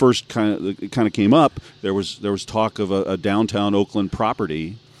it was first kind of came up. There was talk of a downtown Oakland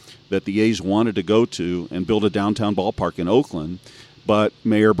property that the A's wanted to go to and build a downtown ballpark in Oakland. But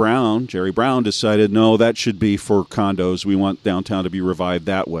Mayor Brown, Jerry Brown, decided, no, that should be for condos. We want downtown to be revived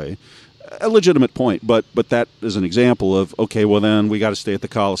that way. A legitimate point, but that is an example of, okay, well then we got to stay at the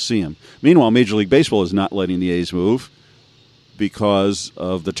Coliseum. Meanwhile, Major League Baseball is not letting the A's move because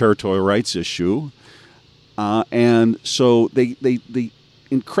of the territorial rights issue. And so they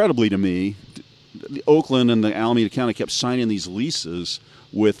incredibly to me, Oakland and the Alameda County kept signing these leases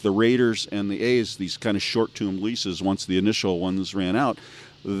with the Raiders and the A's, these kind of short-term leases once the initial ones ran out,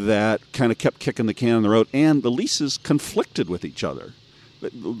 that kind of kept kicking the can on the road, and the leases conflicted with each other. The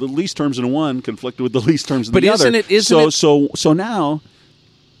lease terms in one conflicted with the lease terms in the other. So now,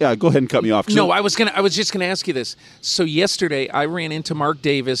 yeah, go ahead and cut me off. No, I was just gonna ask you this. So yesterday I ran into Mark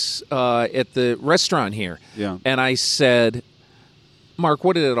Davis at the restaurant here, and I said, Mark,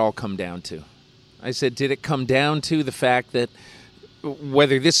 what did it all come down to? I said, did it come down to the fact that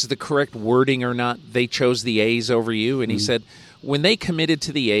whether this is the correct wording or not, they chose the A's over you? And he said, when they committed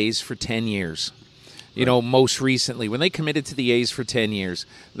to the A's for 10 years, you know, most recently, when they committed to the A's for 10 years,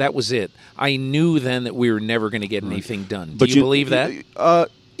 that was it. I knew then that we were never going to get anything done. Do you believe that?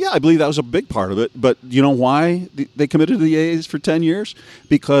 Yeah, I believe that was a big part of it. But you know why they committed to the A's for 10 years?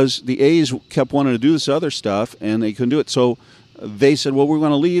 Because the A's kept wanting to do this other stuff, and they couldn't do it. So they said, well, we're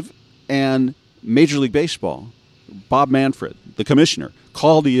going to leave. And Major League Baseball, Bob Manfred, the commissioner,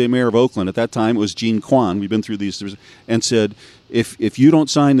 called the mayor of Oakland. At that time, it was Gene Kwan. We've been through these, and said, if you don't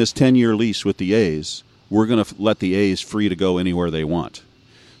sign this 10-year lease with the A's, we're going to let the A's free to go anywhere they want.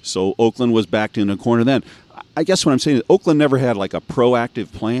 So Oakland was backed in a corner then. I guess what I'm saying is Oakland never had like a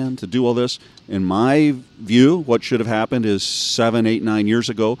proactive plan to do all this. In my view, what should have happened is 7, 8, 9 years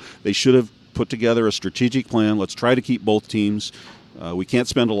ago, they should have put together a strategic plan. Let's try to keep both teams. We can't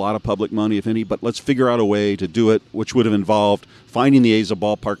spend a lot of public money, if any, but let's figure out a way to do it, which would have involved finding the A's a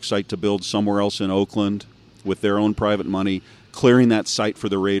ballpark site to build somewhere else in Oakland with their own private money, clearing that site for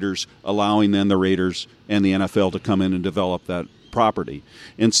the Raiders, allowing then the Raiders and the NFL to come in and develop that property.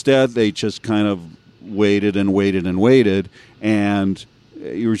 Instead, they just kind of waited and waited and waited, and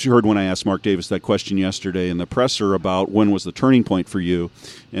you heard when I asked Mark Davis that question yesterday in the presser about when was the turning point for you.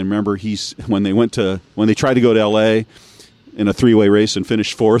 And remember, when they tried to go to L.A., in a three-way race and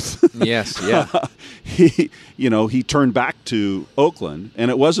finished fourth. Yes, yeah. He turned back to Oakland, and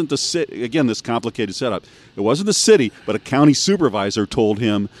it wasn't the city. Again, this complicated setup. It wasn't the city, but a county supervisor told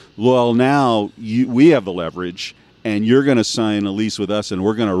him, "Well, now we have the leverage, and you're going to sign a lease with us, and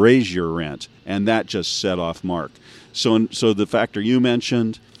we're going to raise your rent. And that just set off Mark. So the factor you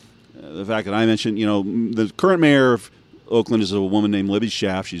mentioned, the fact that I mentioned, the current mayor of Oakland is a woman named Libby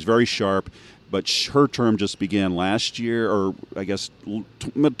Schaff. She's very sharp, but her term just began last year, or I guess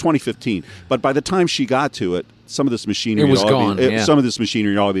 2015. But by the time she got to it, some of this machinery was gone. Some of this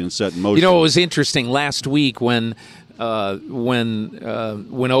machinery had already been set in motion. It was interesting last week when Oakland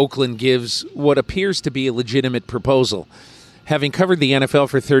gives what appears to be a legitimate proposal. Having covered the NFL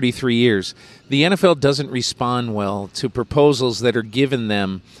for 33 years, the NFL doesn't respond well to proposals that are given to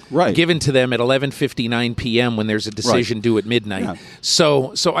them at 11:59 p.m. when there's a decision due at midnight. Yeah.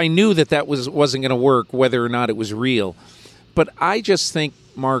 So I knew that wasn't going to work, whether or not it was real. But I just think,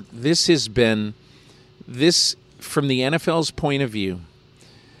 Mark, this from the NFL's point of view,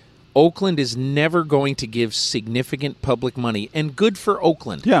 Oakland is never going to give significant public money, and good for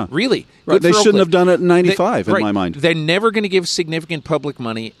Oakland. Yeah, really. Right. They shouldn't have done it in '95, in my mind. They're never going to give significant public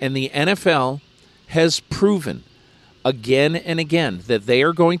money, and the NFL has proven again and again that they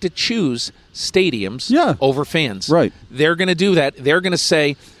are going to choose stadiums over fans. Right. They're going to do that. They're going to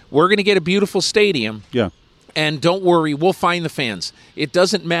say, we're going to get a beautiful stadium. Yeah. And don't worry, we'll find the fans. It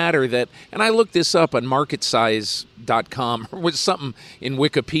doesn't matter that, and I looked this up on marketsize.com, or with something in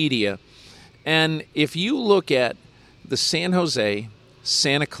Wikipedia, and if you look at the San Jose,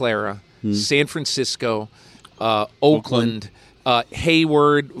 Santa Clara, San Francisco, Oakland,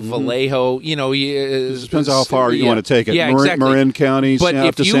 Hayward, Vallejo, it depends how far you want to take it. Yeah, exactly. Marin County, but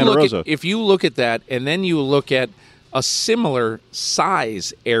up to Santa Rosa. If you look at that, and then you look at a similar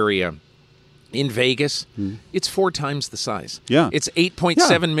size area in Vegas, it's 4 times the size. Yeah. It's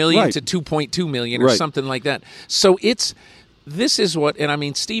 8.7 million to 2.2 million or something like that. So this is what, and I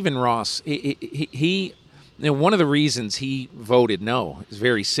mean, Stephen Ross, he one of the reasons he voted no is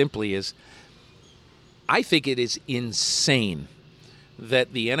very simply is I think it is insane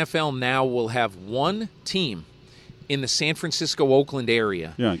that the NFL now will have one team in the San Francisco-Oakland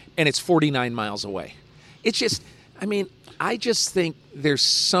area, and it's 49 miles away. It's just, I just think there's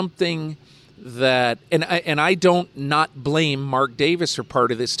something that, and I don't not blame Mark Davis for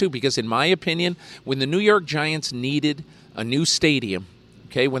part of this too, because in my opinion, when the New York Giants needed a new stadium,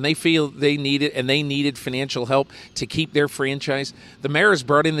 when they feel they needed, and they needed financial help to keep their franchise, the Maras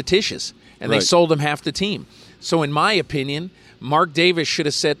brought in the Tisches, and they sold them half the team. So in my opinion, Mark Davis should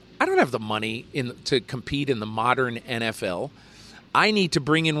have said, I don't have the money to compete in the modern NFL. I need to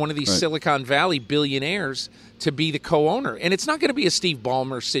bring in one of these Silicon Valley billionaires to be the co-owner. And it's not going to be a Steve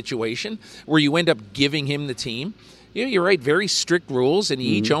Ballmer situation where you end up giving him the team. You're right, very strict rules, and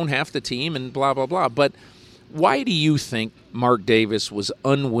you each own half the team and blah, blah, blah. But why do you think Mark Davis was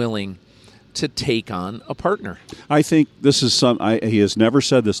unwilling to take on a partner? I think this is he has never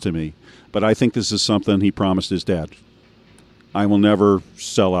said this to me, but I think this is something he promised his dad. I will never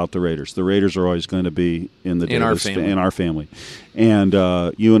sell out the Raiders. The Raiders are always going to be in our family. And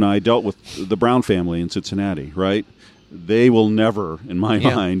you and I dealt with the Brown family in Cincinnati, right? They will never, in my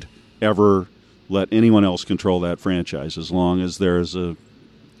mind, ever let anyone else control that franchise as long as there's a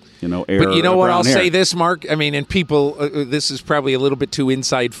heir. But you know what? I'll say this, Mark. And people, this is probably a little bit too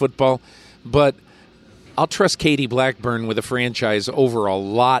inside football, but I'll trust Katie Blackburn with a franchise over a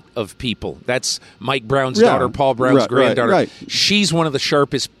lot of people. That's Mike Brown's daughter, Paul Brown's granddaughter. Right. She's one of the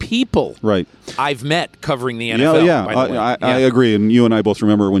sharpest people I've met covering the NFL. By the way. I agree. And you and I both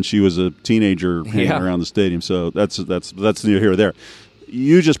remember when she was a teenager hanging around the stadium. So that's neither here or there.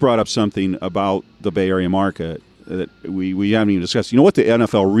 You just brought up something about the Bay Area market that we haven't even discussed. You know what the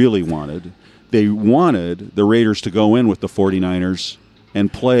NFL really wanted? They wanted the Raiders to go in with the 49ers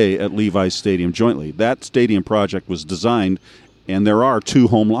and play at Levi's Stadium jointly. That stadium project was designed, and there are 2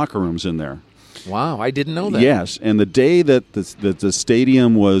 home locker rooms in there. Wow, I didn't know that. Yes, and the day that the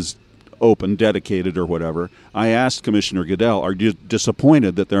stadium was open, dedicated or whatever, I asked Commissioner Goodell, are you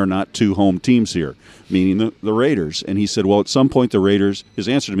disappointed that there are not 2 home teams here, meaning the Raiders? And he said, well, at some point the Raiders, his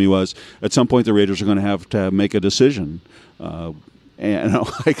answer to me was, at some point the Raiders are going to have to make a decision. And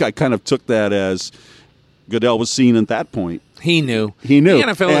I kind of took that as Goodell was seen at that point. He knew. The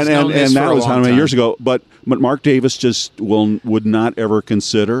NFL has known this for a long time. And that was how many years ago. But Mark Davis just would not ever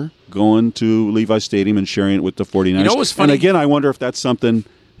consider going to Levi Stadium and sharing it with the 49ers. You know what's funny? And again, I wonder if that's something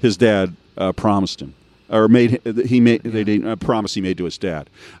his dad promised him, or a promise he made to his dad.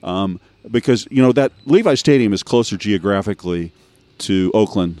 Because that Levi Stadium is closer geographically to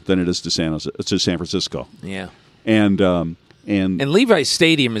Oakland than it is to San Francisco. Yeah. And Levi's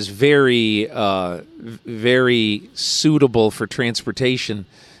Stadium is very, very suitable for transportation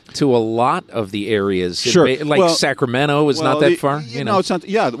to a lot of the areas. Sure. Sacramento is not that far. It's not.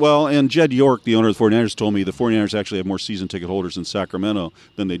 Yeah, well, and Jed York, the owner of the 49ers, told me the 49ers actually have more season ticket holders in Sacramento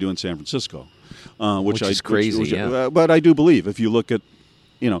than they do in San Francisco. Which is crazy, but I do believe if you look at,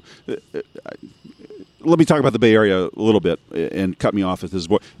 let me talk about the Bay Area a little bit and cut me off if this is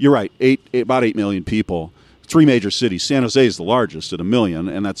what you're right. About 8 million people, 3 major cities. San Jose is the largest at 1 million,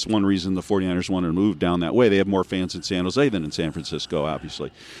 and that's one reason the 49ers wanted to move down that way. They have more fans in San Jose than in San Francisco,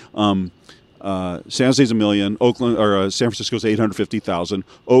 obviously. San Jose's 1 million. Oakland or San Francisco's 850,000.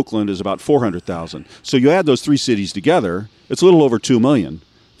 Oakland is about 400,000. So you add those 3 cities together, it's a little over 2 million.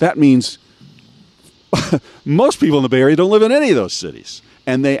 That means most people in the Bay Area don't live in any of those cities,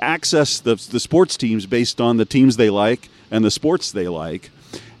 and they access the sports teams based on the teams they like and the sports they like.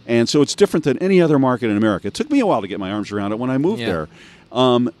 And so it's different than any other market in America. It took me a while to get my arms around it when I moved there.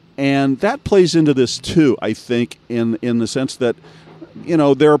 And that plays into this, too, I think, in the sense that,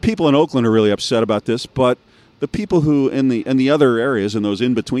 there are people in Oakland who are really upset about this, but the people who in the other areas, in those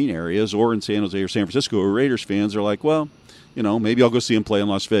in-between areas, or in San Jose or San Francisco, who are Raiders fans, are like, well, maybe I'll go see them play in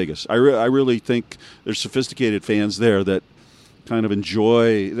Las Vegas. I really think there's sophisticated fans there that kind of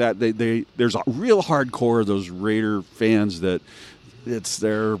enjoy that. There's a real hardcore of those Raider fans that it's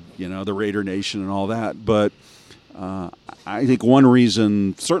their, the Raider Nation and all that. But I think one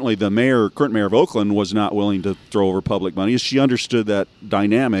reason, certainly the current mayor of Oakland was not willing to throw over public money, is she understood that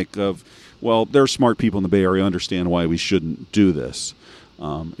dynamic of, well, there are smart people in the Bay Area who understand why we shouldn't do this.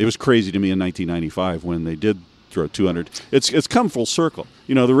 It was crazy to me in 1995 when they did throw 200. It's come full circle.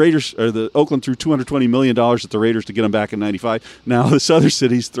 The Raiders or the Oakland threw $220 million at the Raiders to get them back in 95. Now this other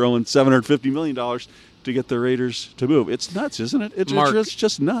city's throwing $750 million to get the Raiders to move. It's nuts, isn't it? It's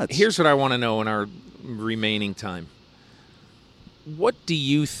just nuts. Here's what I want to know in our remaining time. What do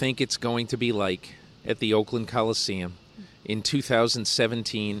you think it's going to be like at the Oakland Coliseum in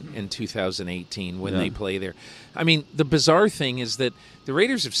 2017 and 2018 when they play there? I mean, the bizarre thing is that the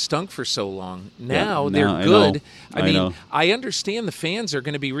Raiders have stunk for so long. Now they're good. I mean, I understand the fans are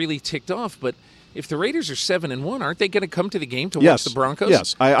going to be really ticked off, but if the Raiders are 7-1, aren't they going to come to the game to watch the Broncos?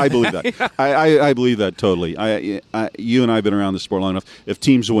 Yes, I believe that. I believe that totally. You and I have been around the sport long enough. If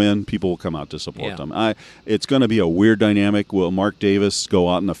teams win, people will come out to support them. It's going to be a weird dynamic. Will Mark Davis go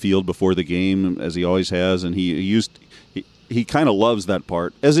out in the field before the game, as he always has? And he kind of loves that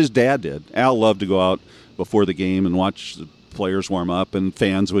part, as his dad did. Al loved to go out before the game and watch the players warm up, and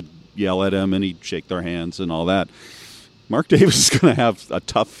fans would yell at him, and he'd shake their hands and all that. Mark Davis is going to have a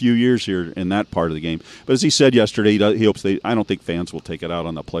tough few years here in that part of the game. But as he said yesterday, he hopes I don't think fans will take it out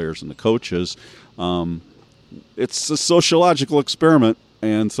on the players and the coaches. It's a sociological experiment,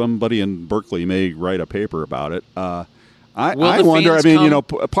 and somebody in Berkeley may write a paper about it. I wonder,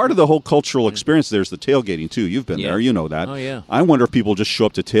 part of the whole cultural experience there is the tailgating, too. You've been there. You know that. Oh, yeah. I wonder if people just show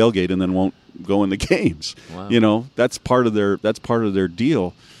up to tailgate and then won't go in the games. Wow. That's part of their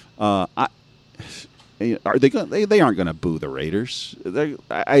deal. Are they going? They aren't going to boo the Raiders.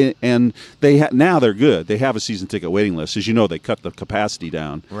 Now they're good. They have a season ticket waiting list. As you know, they cut the capacity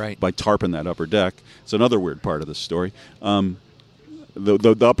down by tarping that upper deck. It's another weird part of this story.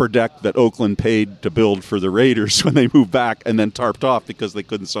 The upper deck that Oakland paid to build for the Raiders when they moved back, and then tarped off because they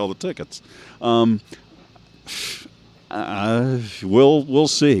couldn't sell the tickets. We'll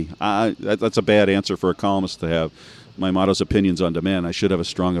see. That's a bad answer for a columnist to have. My motto is opinions on demand. I should have a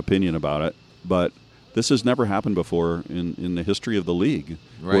strong opinion about it, but this has never happened before in the history of the league,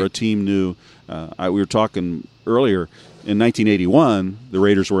 where a team knew. We were talking earlier. In 1981, the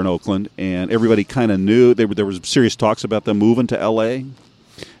Raiders were in Oakland, and everybody kind of knew. There was serious talks about them moving to L.A.,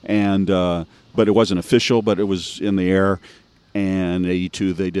 but it wasn't official, but it was in the air. And in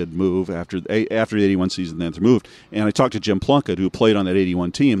 82, they did move after the 81 season. Then they moved. And I talked to Jim Plunkett, who played on that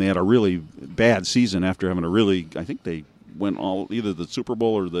 81 team. They had a really bad season after having I think they went either the Super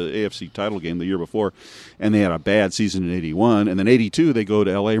Bowl or the AFC title game the year before, and they had a bad season in 81. And then 82, they go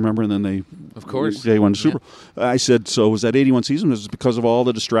to L.A., remember? And then they won the Super Bowl. I said, so was that 81 season? Was it because of all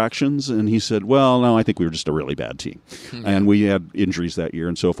the distractions? And he said, well, no, I think we were just a really bad team. And we had injuries that year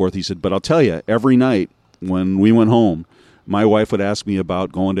and so forth. He said, but I'll tell you, every night when we went home, my wife would ask me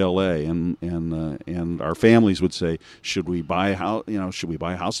about going to L.A. and our families would say, should we buy a house? Should we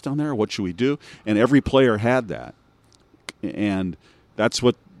buy a house down there? What should we do? And every player had that. And that's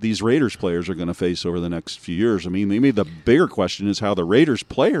what these Raiders players are going to face over the next few years. I mean, maybe the bigger question is how the Raiders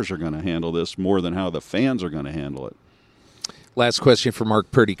players are going to handle this more than how the fans are going to handle it. Last question for Mark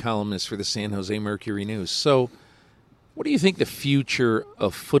Purdy, columnist for the San Jose Mercury News. So what do you think the future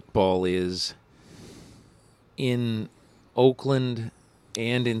of football is in Oakland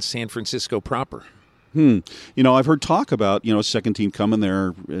and in San Francisco proper? I've heard talk about, second team coming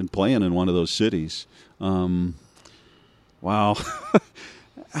there and playing in one of those cities. Wow.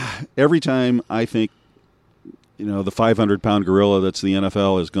 Every time I think, the 500-pound gorilla that's the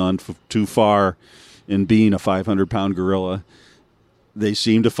NFL has gone too far in being a 500-pound gorilla, they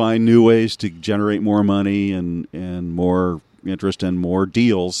seem to find new ways to generate more money and more interest and more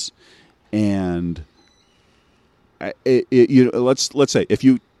deals. And let's say if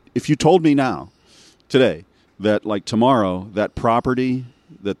you told me now, today, that like tomorrow that property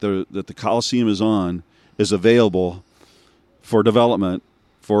that the Coliseum is on is available for development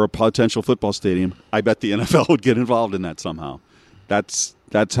for a potential football stadium, I bet the NFL would get involved in that somehow. That's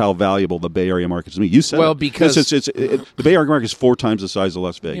how valuable the Bay Area market is to me. You said because the Bay Area market is 4 times the size of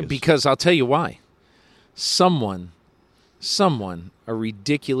Las Vegas. Because I'll tell you why. Someone, a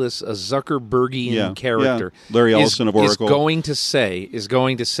Zuckerbergian character, Larry Ellison of Oracle, is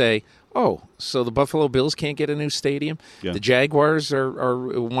going to say, oh, so the Buffalo Bills can't get a new stadium? Yeah. The Jaguars are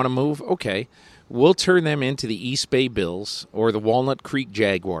want to move? Okay. We'll turn them into the East Bay Bills or the Walnut Creek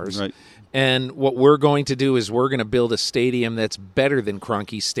Jaguars. Right. And what we're going to do is we're going to build a stadium that's better than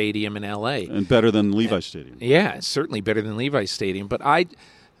Kroenke Stadium in L.A. And better than Levi's Stadium. Yeah, certainly better than Levi's Stadium. But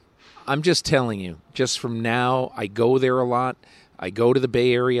I'm just telling you, just from now, I go there a lot. I go to the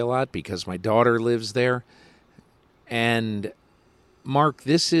Bay Area a lot because my daughter lives there. And, Mark,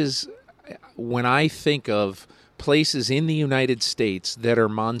 this is when I think of places in the United States that are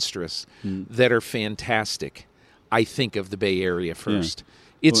monstrous, that are fantastic, I think of the Bay Area first.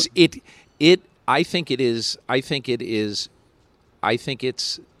 Yeah. I think it's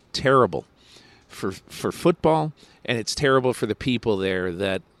terrible for football, and it's terrible for the people there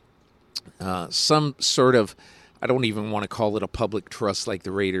that some sort of, I don't even want to call it a public trust like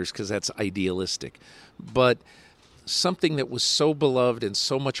the Raiders because that's idealistic, but something that was so beloved and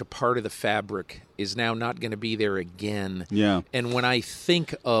so much a part of the fabric is now not going to be there again. Yeah. And when I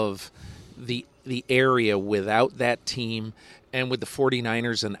think of the area without that team and with the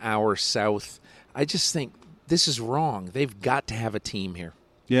 49ers an hour south, I just think this is wrong. They've got to have a team here.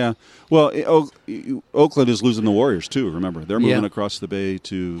 Yeah. Well, Oakland is losing the Warriors too, remember. They're moving across the bay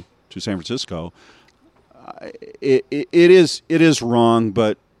to San Francisco. It is wrong,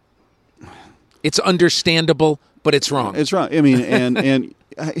 but it's understandable, but it's wrong. It's wrong. I mean, and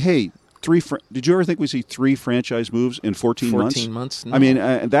hey, did you ever think we see 3 franchise moves in 14 months? 14 months? No. I mean,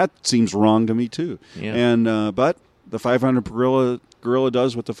 that seems wrong to me too. Yeah. And but the 500 gorilla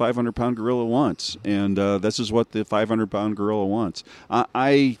does what the 500-pound gorilla wants, and this is what the 500-pound gorilla wants.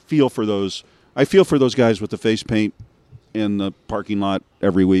 I feel for those. I feel for those guys with the face paint in the parking lot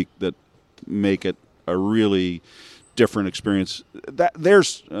every week that make it a really different experience.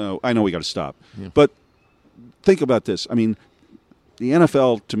 I know we got to stop, but think about this. I mean, the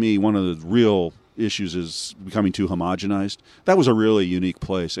NFL, to me, one of the real issues is becoming too homogenized. That was a really unique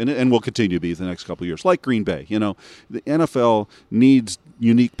place, and will continue to be for the next couple of years, like Green Bay. The NFL needs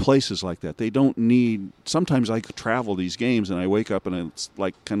unique places like that. They don't need. Sometimes I travel these games, and I wake up and it's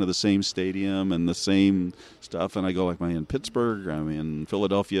like kind of the same stadium and the same stuff, and I go like, am I in Pittsburgh? I'm in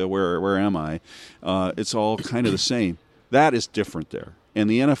Philadelphia. Where am I? It's all kind of the same. That is different there, and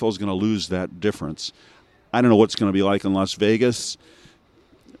the NFL is going to lose that difference. I don't know what it's going to be like in Las Vegas.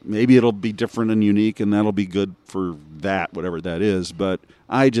 Maybe it'll be different and unique, and that'll be good for that, whatever that is. But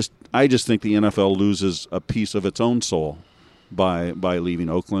I just think the NFL loses a piece of its own soul by leaving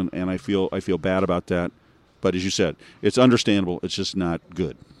Oakland, and I feel bad about that. But as you said, it's understandable. It's just not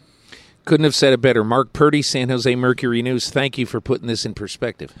good. Couldn't have said it better. Mark Purdy, San Jose Mercury News, thank you for putting this in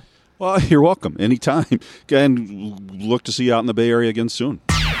perspective. Well, you're welcome. Anytime. And look to see you out in the Bay Area again soon.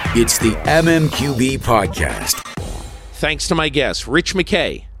 It's the MMQB Podcast. Thanks to my guests, Rich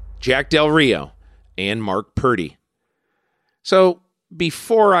McKay, Jack Del Rio, and Mark Purdy. So,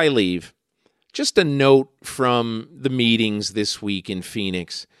 before I leave, just a note from the meetings this week in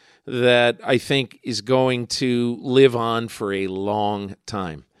Phoenix that I think is going to live on for a long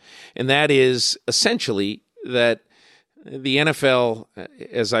time. And that is essentially that the NFL,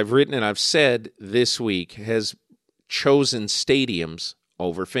 as I've written and I've said this week, has chosen stadiums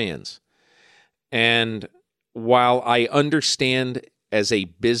over fans. And while I understand as a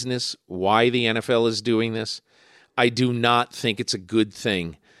business why the NFL is doing this, I do not think it's a good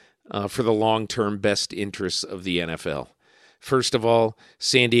thing for the long-term best interests of the NFL. First of all,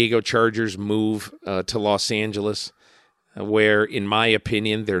 San Diego Chargers move to Los Angeles, where, in my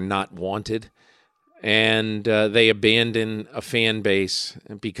opinion, they're not wanted. And they abandon a fan base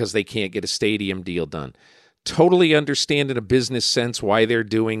because they can't get a stadium deal done. Totally understand in a business sense why they're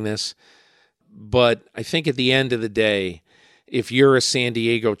doing this. But I think at the end of the day, if you're a San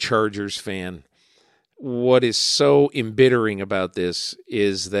Diego Chargers fan, what is so embittering about this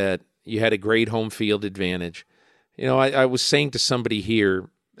is that you had a great home field advantage. I was saying to somebody here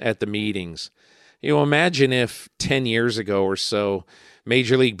at the meetings, imagine if 10 years ago or so,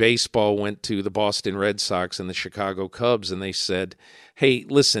 Major League Baseball went to the Boston Red Sox and the Chicago Cubs, and they said, hey,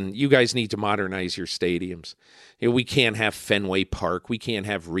 listen, you guys need to modernize your stadiums. We can't have Fenway Park. We can't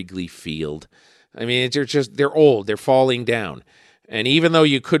have Wrigley Field. I mean, they're old. They're falling down. And even though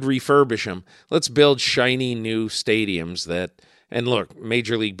you could refurbish them, let's build shiny new stadiums and look,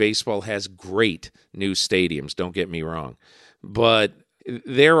 Major League Baseball has great new stadiums, don't get me wrong. But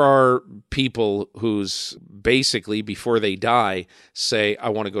there are people who's basically, before they die, say, I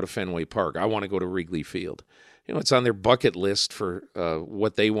want to go to Fenway Park. I want to go to Wrigley Field. It's on their bucket list for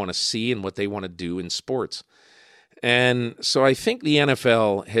what they want to see and what they want to do in sports. And so I think the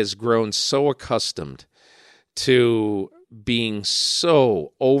NFL has grown so accustomed to being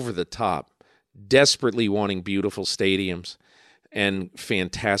so over the top, desperately wanting beautiful stadiums and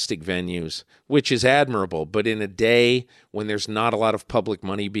fantastic venues, which is admirable. But in a day when there's not a lot of public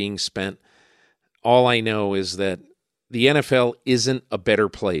money being spent, all I know is that the NFL isn't a better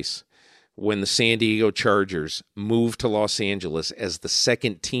place when the San Diego Chargers move to Los Angeles as the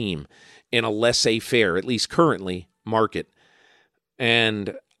second team in a laissez-faire, at least currently, market.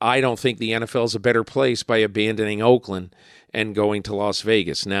 And I don't think the NFL is a better place by abandoning Oakland and going to Las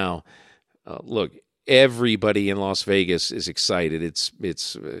Vegas. Now, look, everybody in Las Vegas is excited.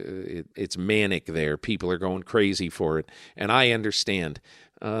 It's manic there. People are going crazy for it, and I understand.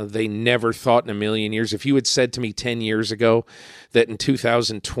 They never thought in a million years. If you had said to me 10 years ago that in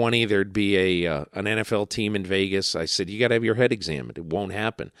 2020 there'd be an NFL team in Vegas, I said, you got to have your head examined. It won't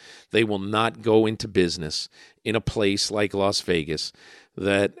happen. They will not go into business in a place like Las Vegas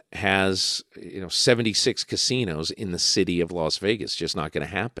that has 76 casinos in the city of Las Vegas. Just not going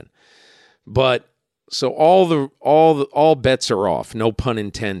to happen. But so all bets are off, no pun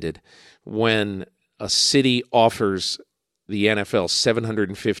intended, when a city offers the NFL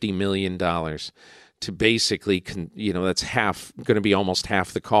 $750 million to basically, that's going to be almost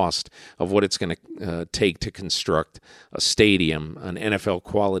half the cost of what it's going to take to construct a stadium, an NFL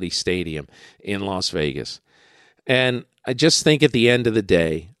quality stadium in Las Vegas. And I just think at the end of the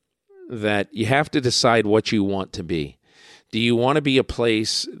day that you have to decide what you want to be. Do you want to be a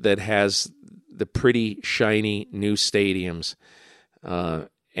place that has the pretty, shiny new stadiums,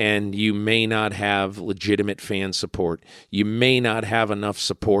 and you may not have legitimate fan support? You may not have enough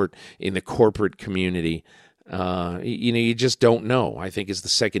support in the corporate community. You just don't know. I think as the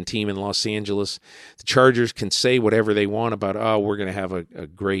second team in Los Angeles, the Chargers can say whatever they want about, we're going to have a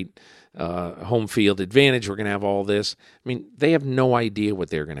great home field advantage. We're going to have all this. I mean, they have no idea what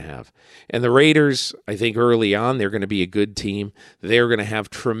they're going to have. And the Raiders, I think early on, they're going to be a good team. They're going to have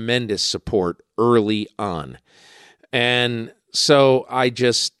tremendous support early on. And so I'm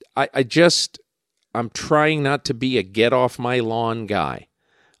trying not to be a get off my lawn guy.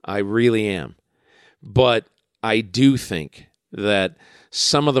 I really am. But I do think that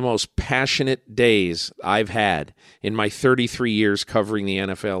some of the most passionate days I've had in my 33 years covering the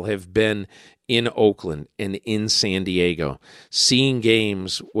NFL have been in Oakland and in San Diego, seeing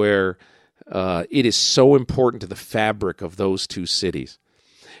games where it is so important to the fabric of those two cities.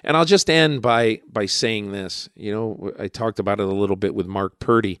 And I'll just end by saying this. I talked about it a little bit with Mark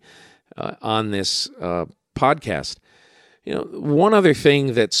Purdy on this podcast. One other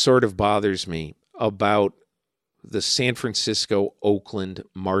thing that sort of bothers me about the San Francisco-Oakland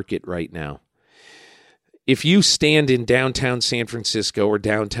market right now. If you stand in downtown San Francisco or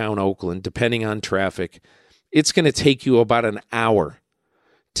downtown Oakland, depending on traffic, it's going to take you about an hour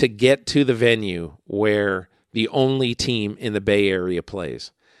to get to the venue where the only team in the Bay Area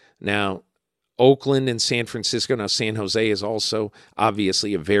plays. Now, Oakland and San Francisco, now San Jose is also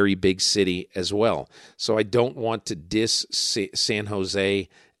obviously a very big city as well. So I don't want to diss San Jose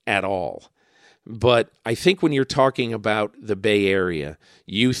at all. But I think when you're talking about the Bay Area,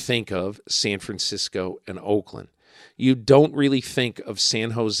 you think of San Francisco and Oakland. You don't really think of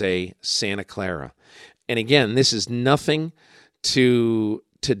San Jose, Santa Clara. And again, this is nothing to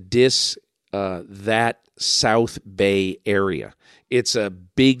diss that South Bay area. It's a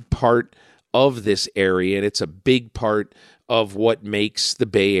big part of this area, and it's a big part of what makes the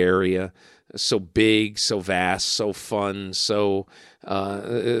Bay Area so big, so vast, so fun, so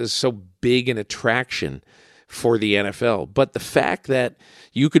big an attraction for the NFL. But the fact that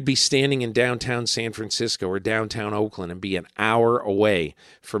you could be standing in downtown San Francisco or downtown Oakland and be an hour away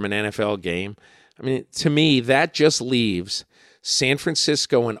from an NFL game, I mean, to me, that just leaves San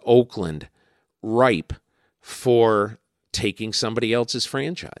Francisco and Oakland ripe for taking somebody else's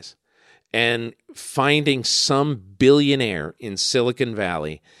franchise. and finding some billionaire in Silicon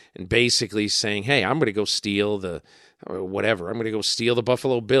Valley and basically saying, hey, I'm going to go steal the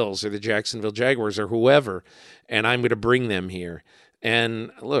Buffalo Bills or the Jacksonville Jaguars or whoever, and I'm going to bring them here.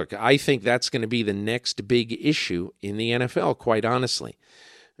 And look, I think that's going to be the next big issue in the NFL, quite honestly.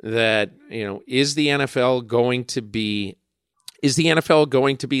 That, is the NFL going to be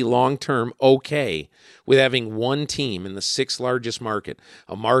long-term okay with having one team in the sixth largest market,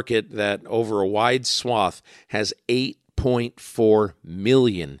 a market that over a wide swath has 8.4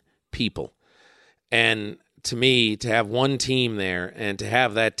 million people? And to me, to have one team there and to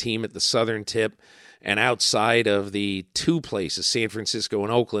have that team at the southern tip and outside of the two places, San Francisco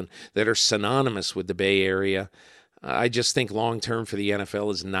and Oakland, that are synonymous with the Bay Area, I just think long-term for the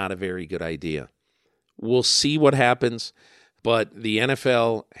NFL is not a very good idea. We'll see what happens, but the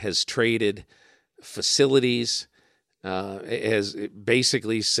NFL has traded facilities, has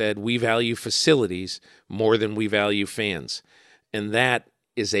basically said we value facilities more than we value fans. And that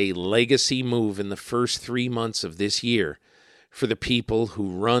is a legacy move in the first 3 months of this year for the people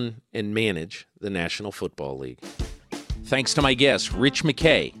who run and manage the National Football League. Thanks to my guests, Rich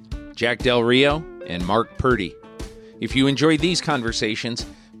McKay, Jack Del Rio, and Mark Purdy. If you enjoyed these conversations,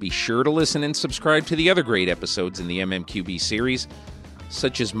 be sure to listen and subscribe to the other great episodes in the MMQB series,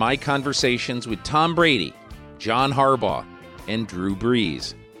 such as my conversations with Tom Brady, John Harbaugh, and Drew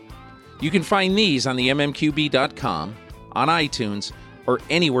Brees. You can find these on the mmqb.com, on iTunes, or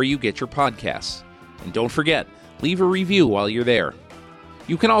anywhere you get your podcasts. And don't forget, leave a review while you're there.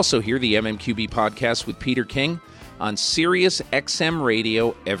 You can also hear the MMQB podcast with Peter King on Sirius XM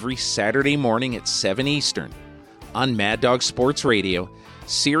Radio every Saturday morning at 7 Eastern, on Mad Dog Sports Radio,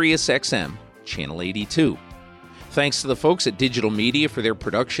 Sirius XM, Channel 82. Thanks to the folks at Digital Media for their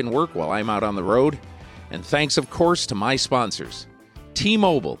production work while I'm out on the road. And thanks, of course, to my sponsors,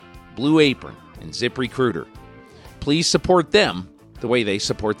 T-Mobile, Blue Apron, and ZipRecruiter. Please support them the way they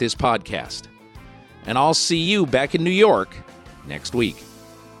support this podcast. And I'll see you back in New York next week.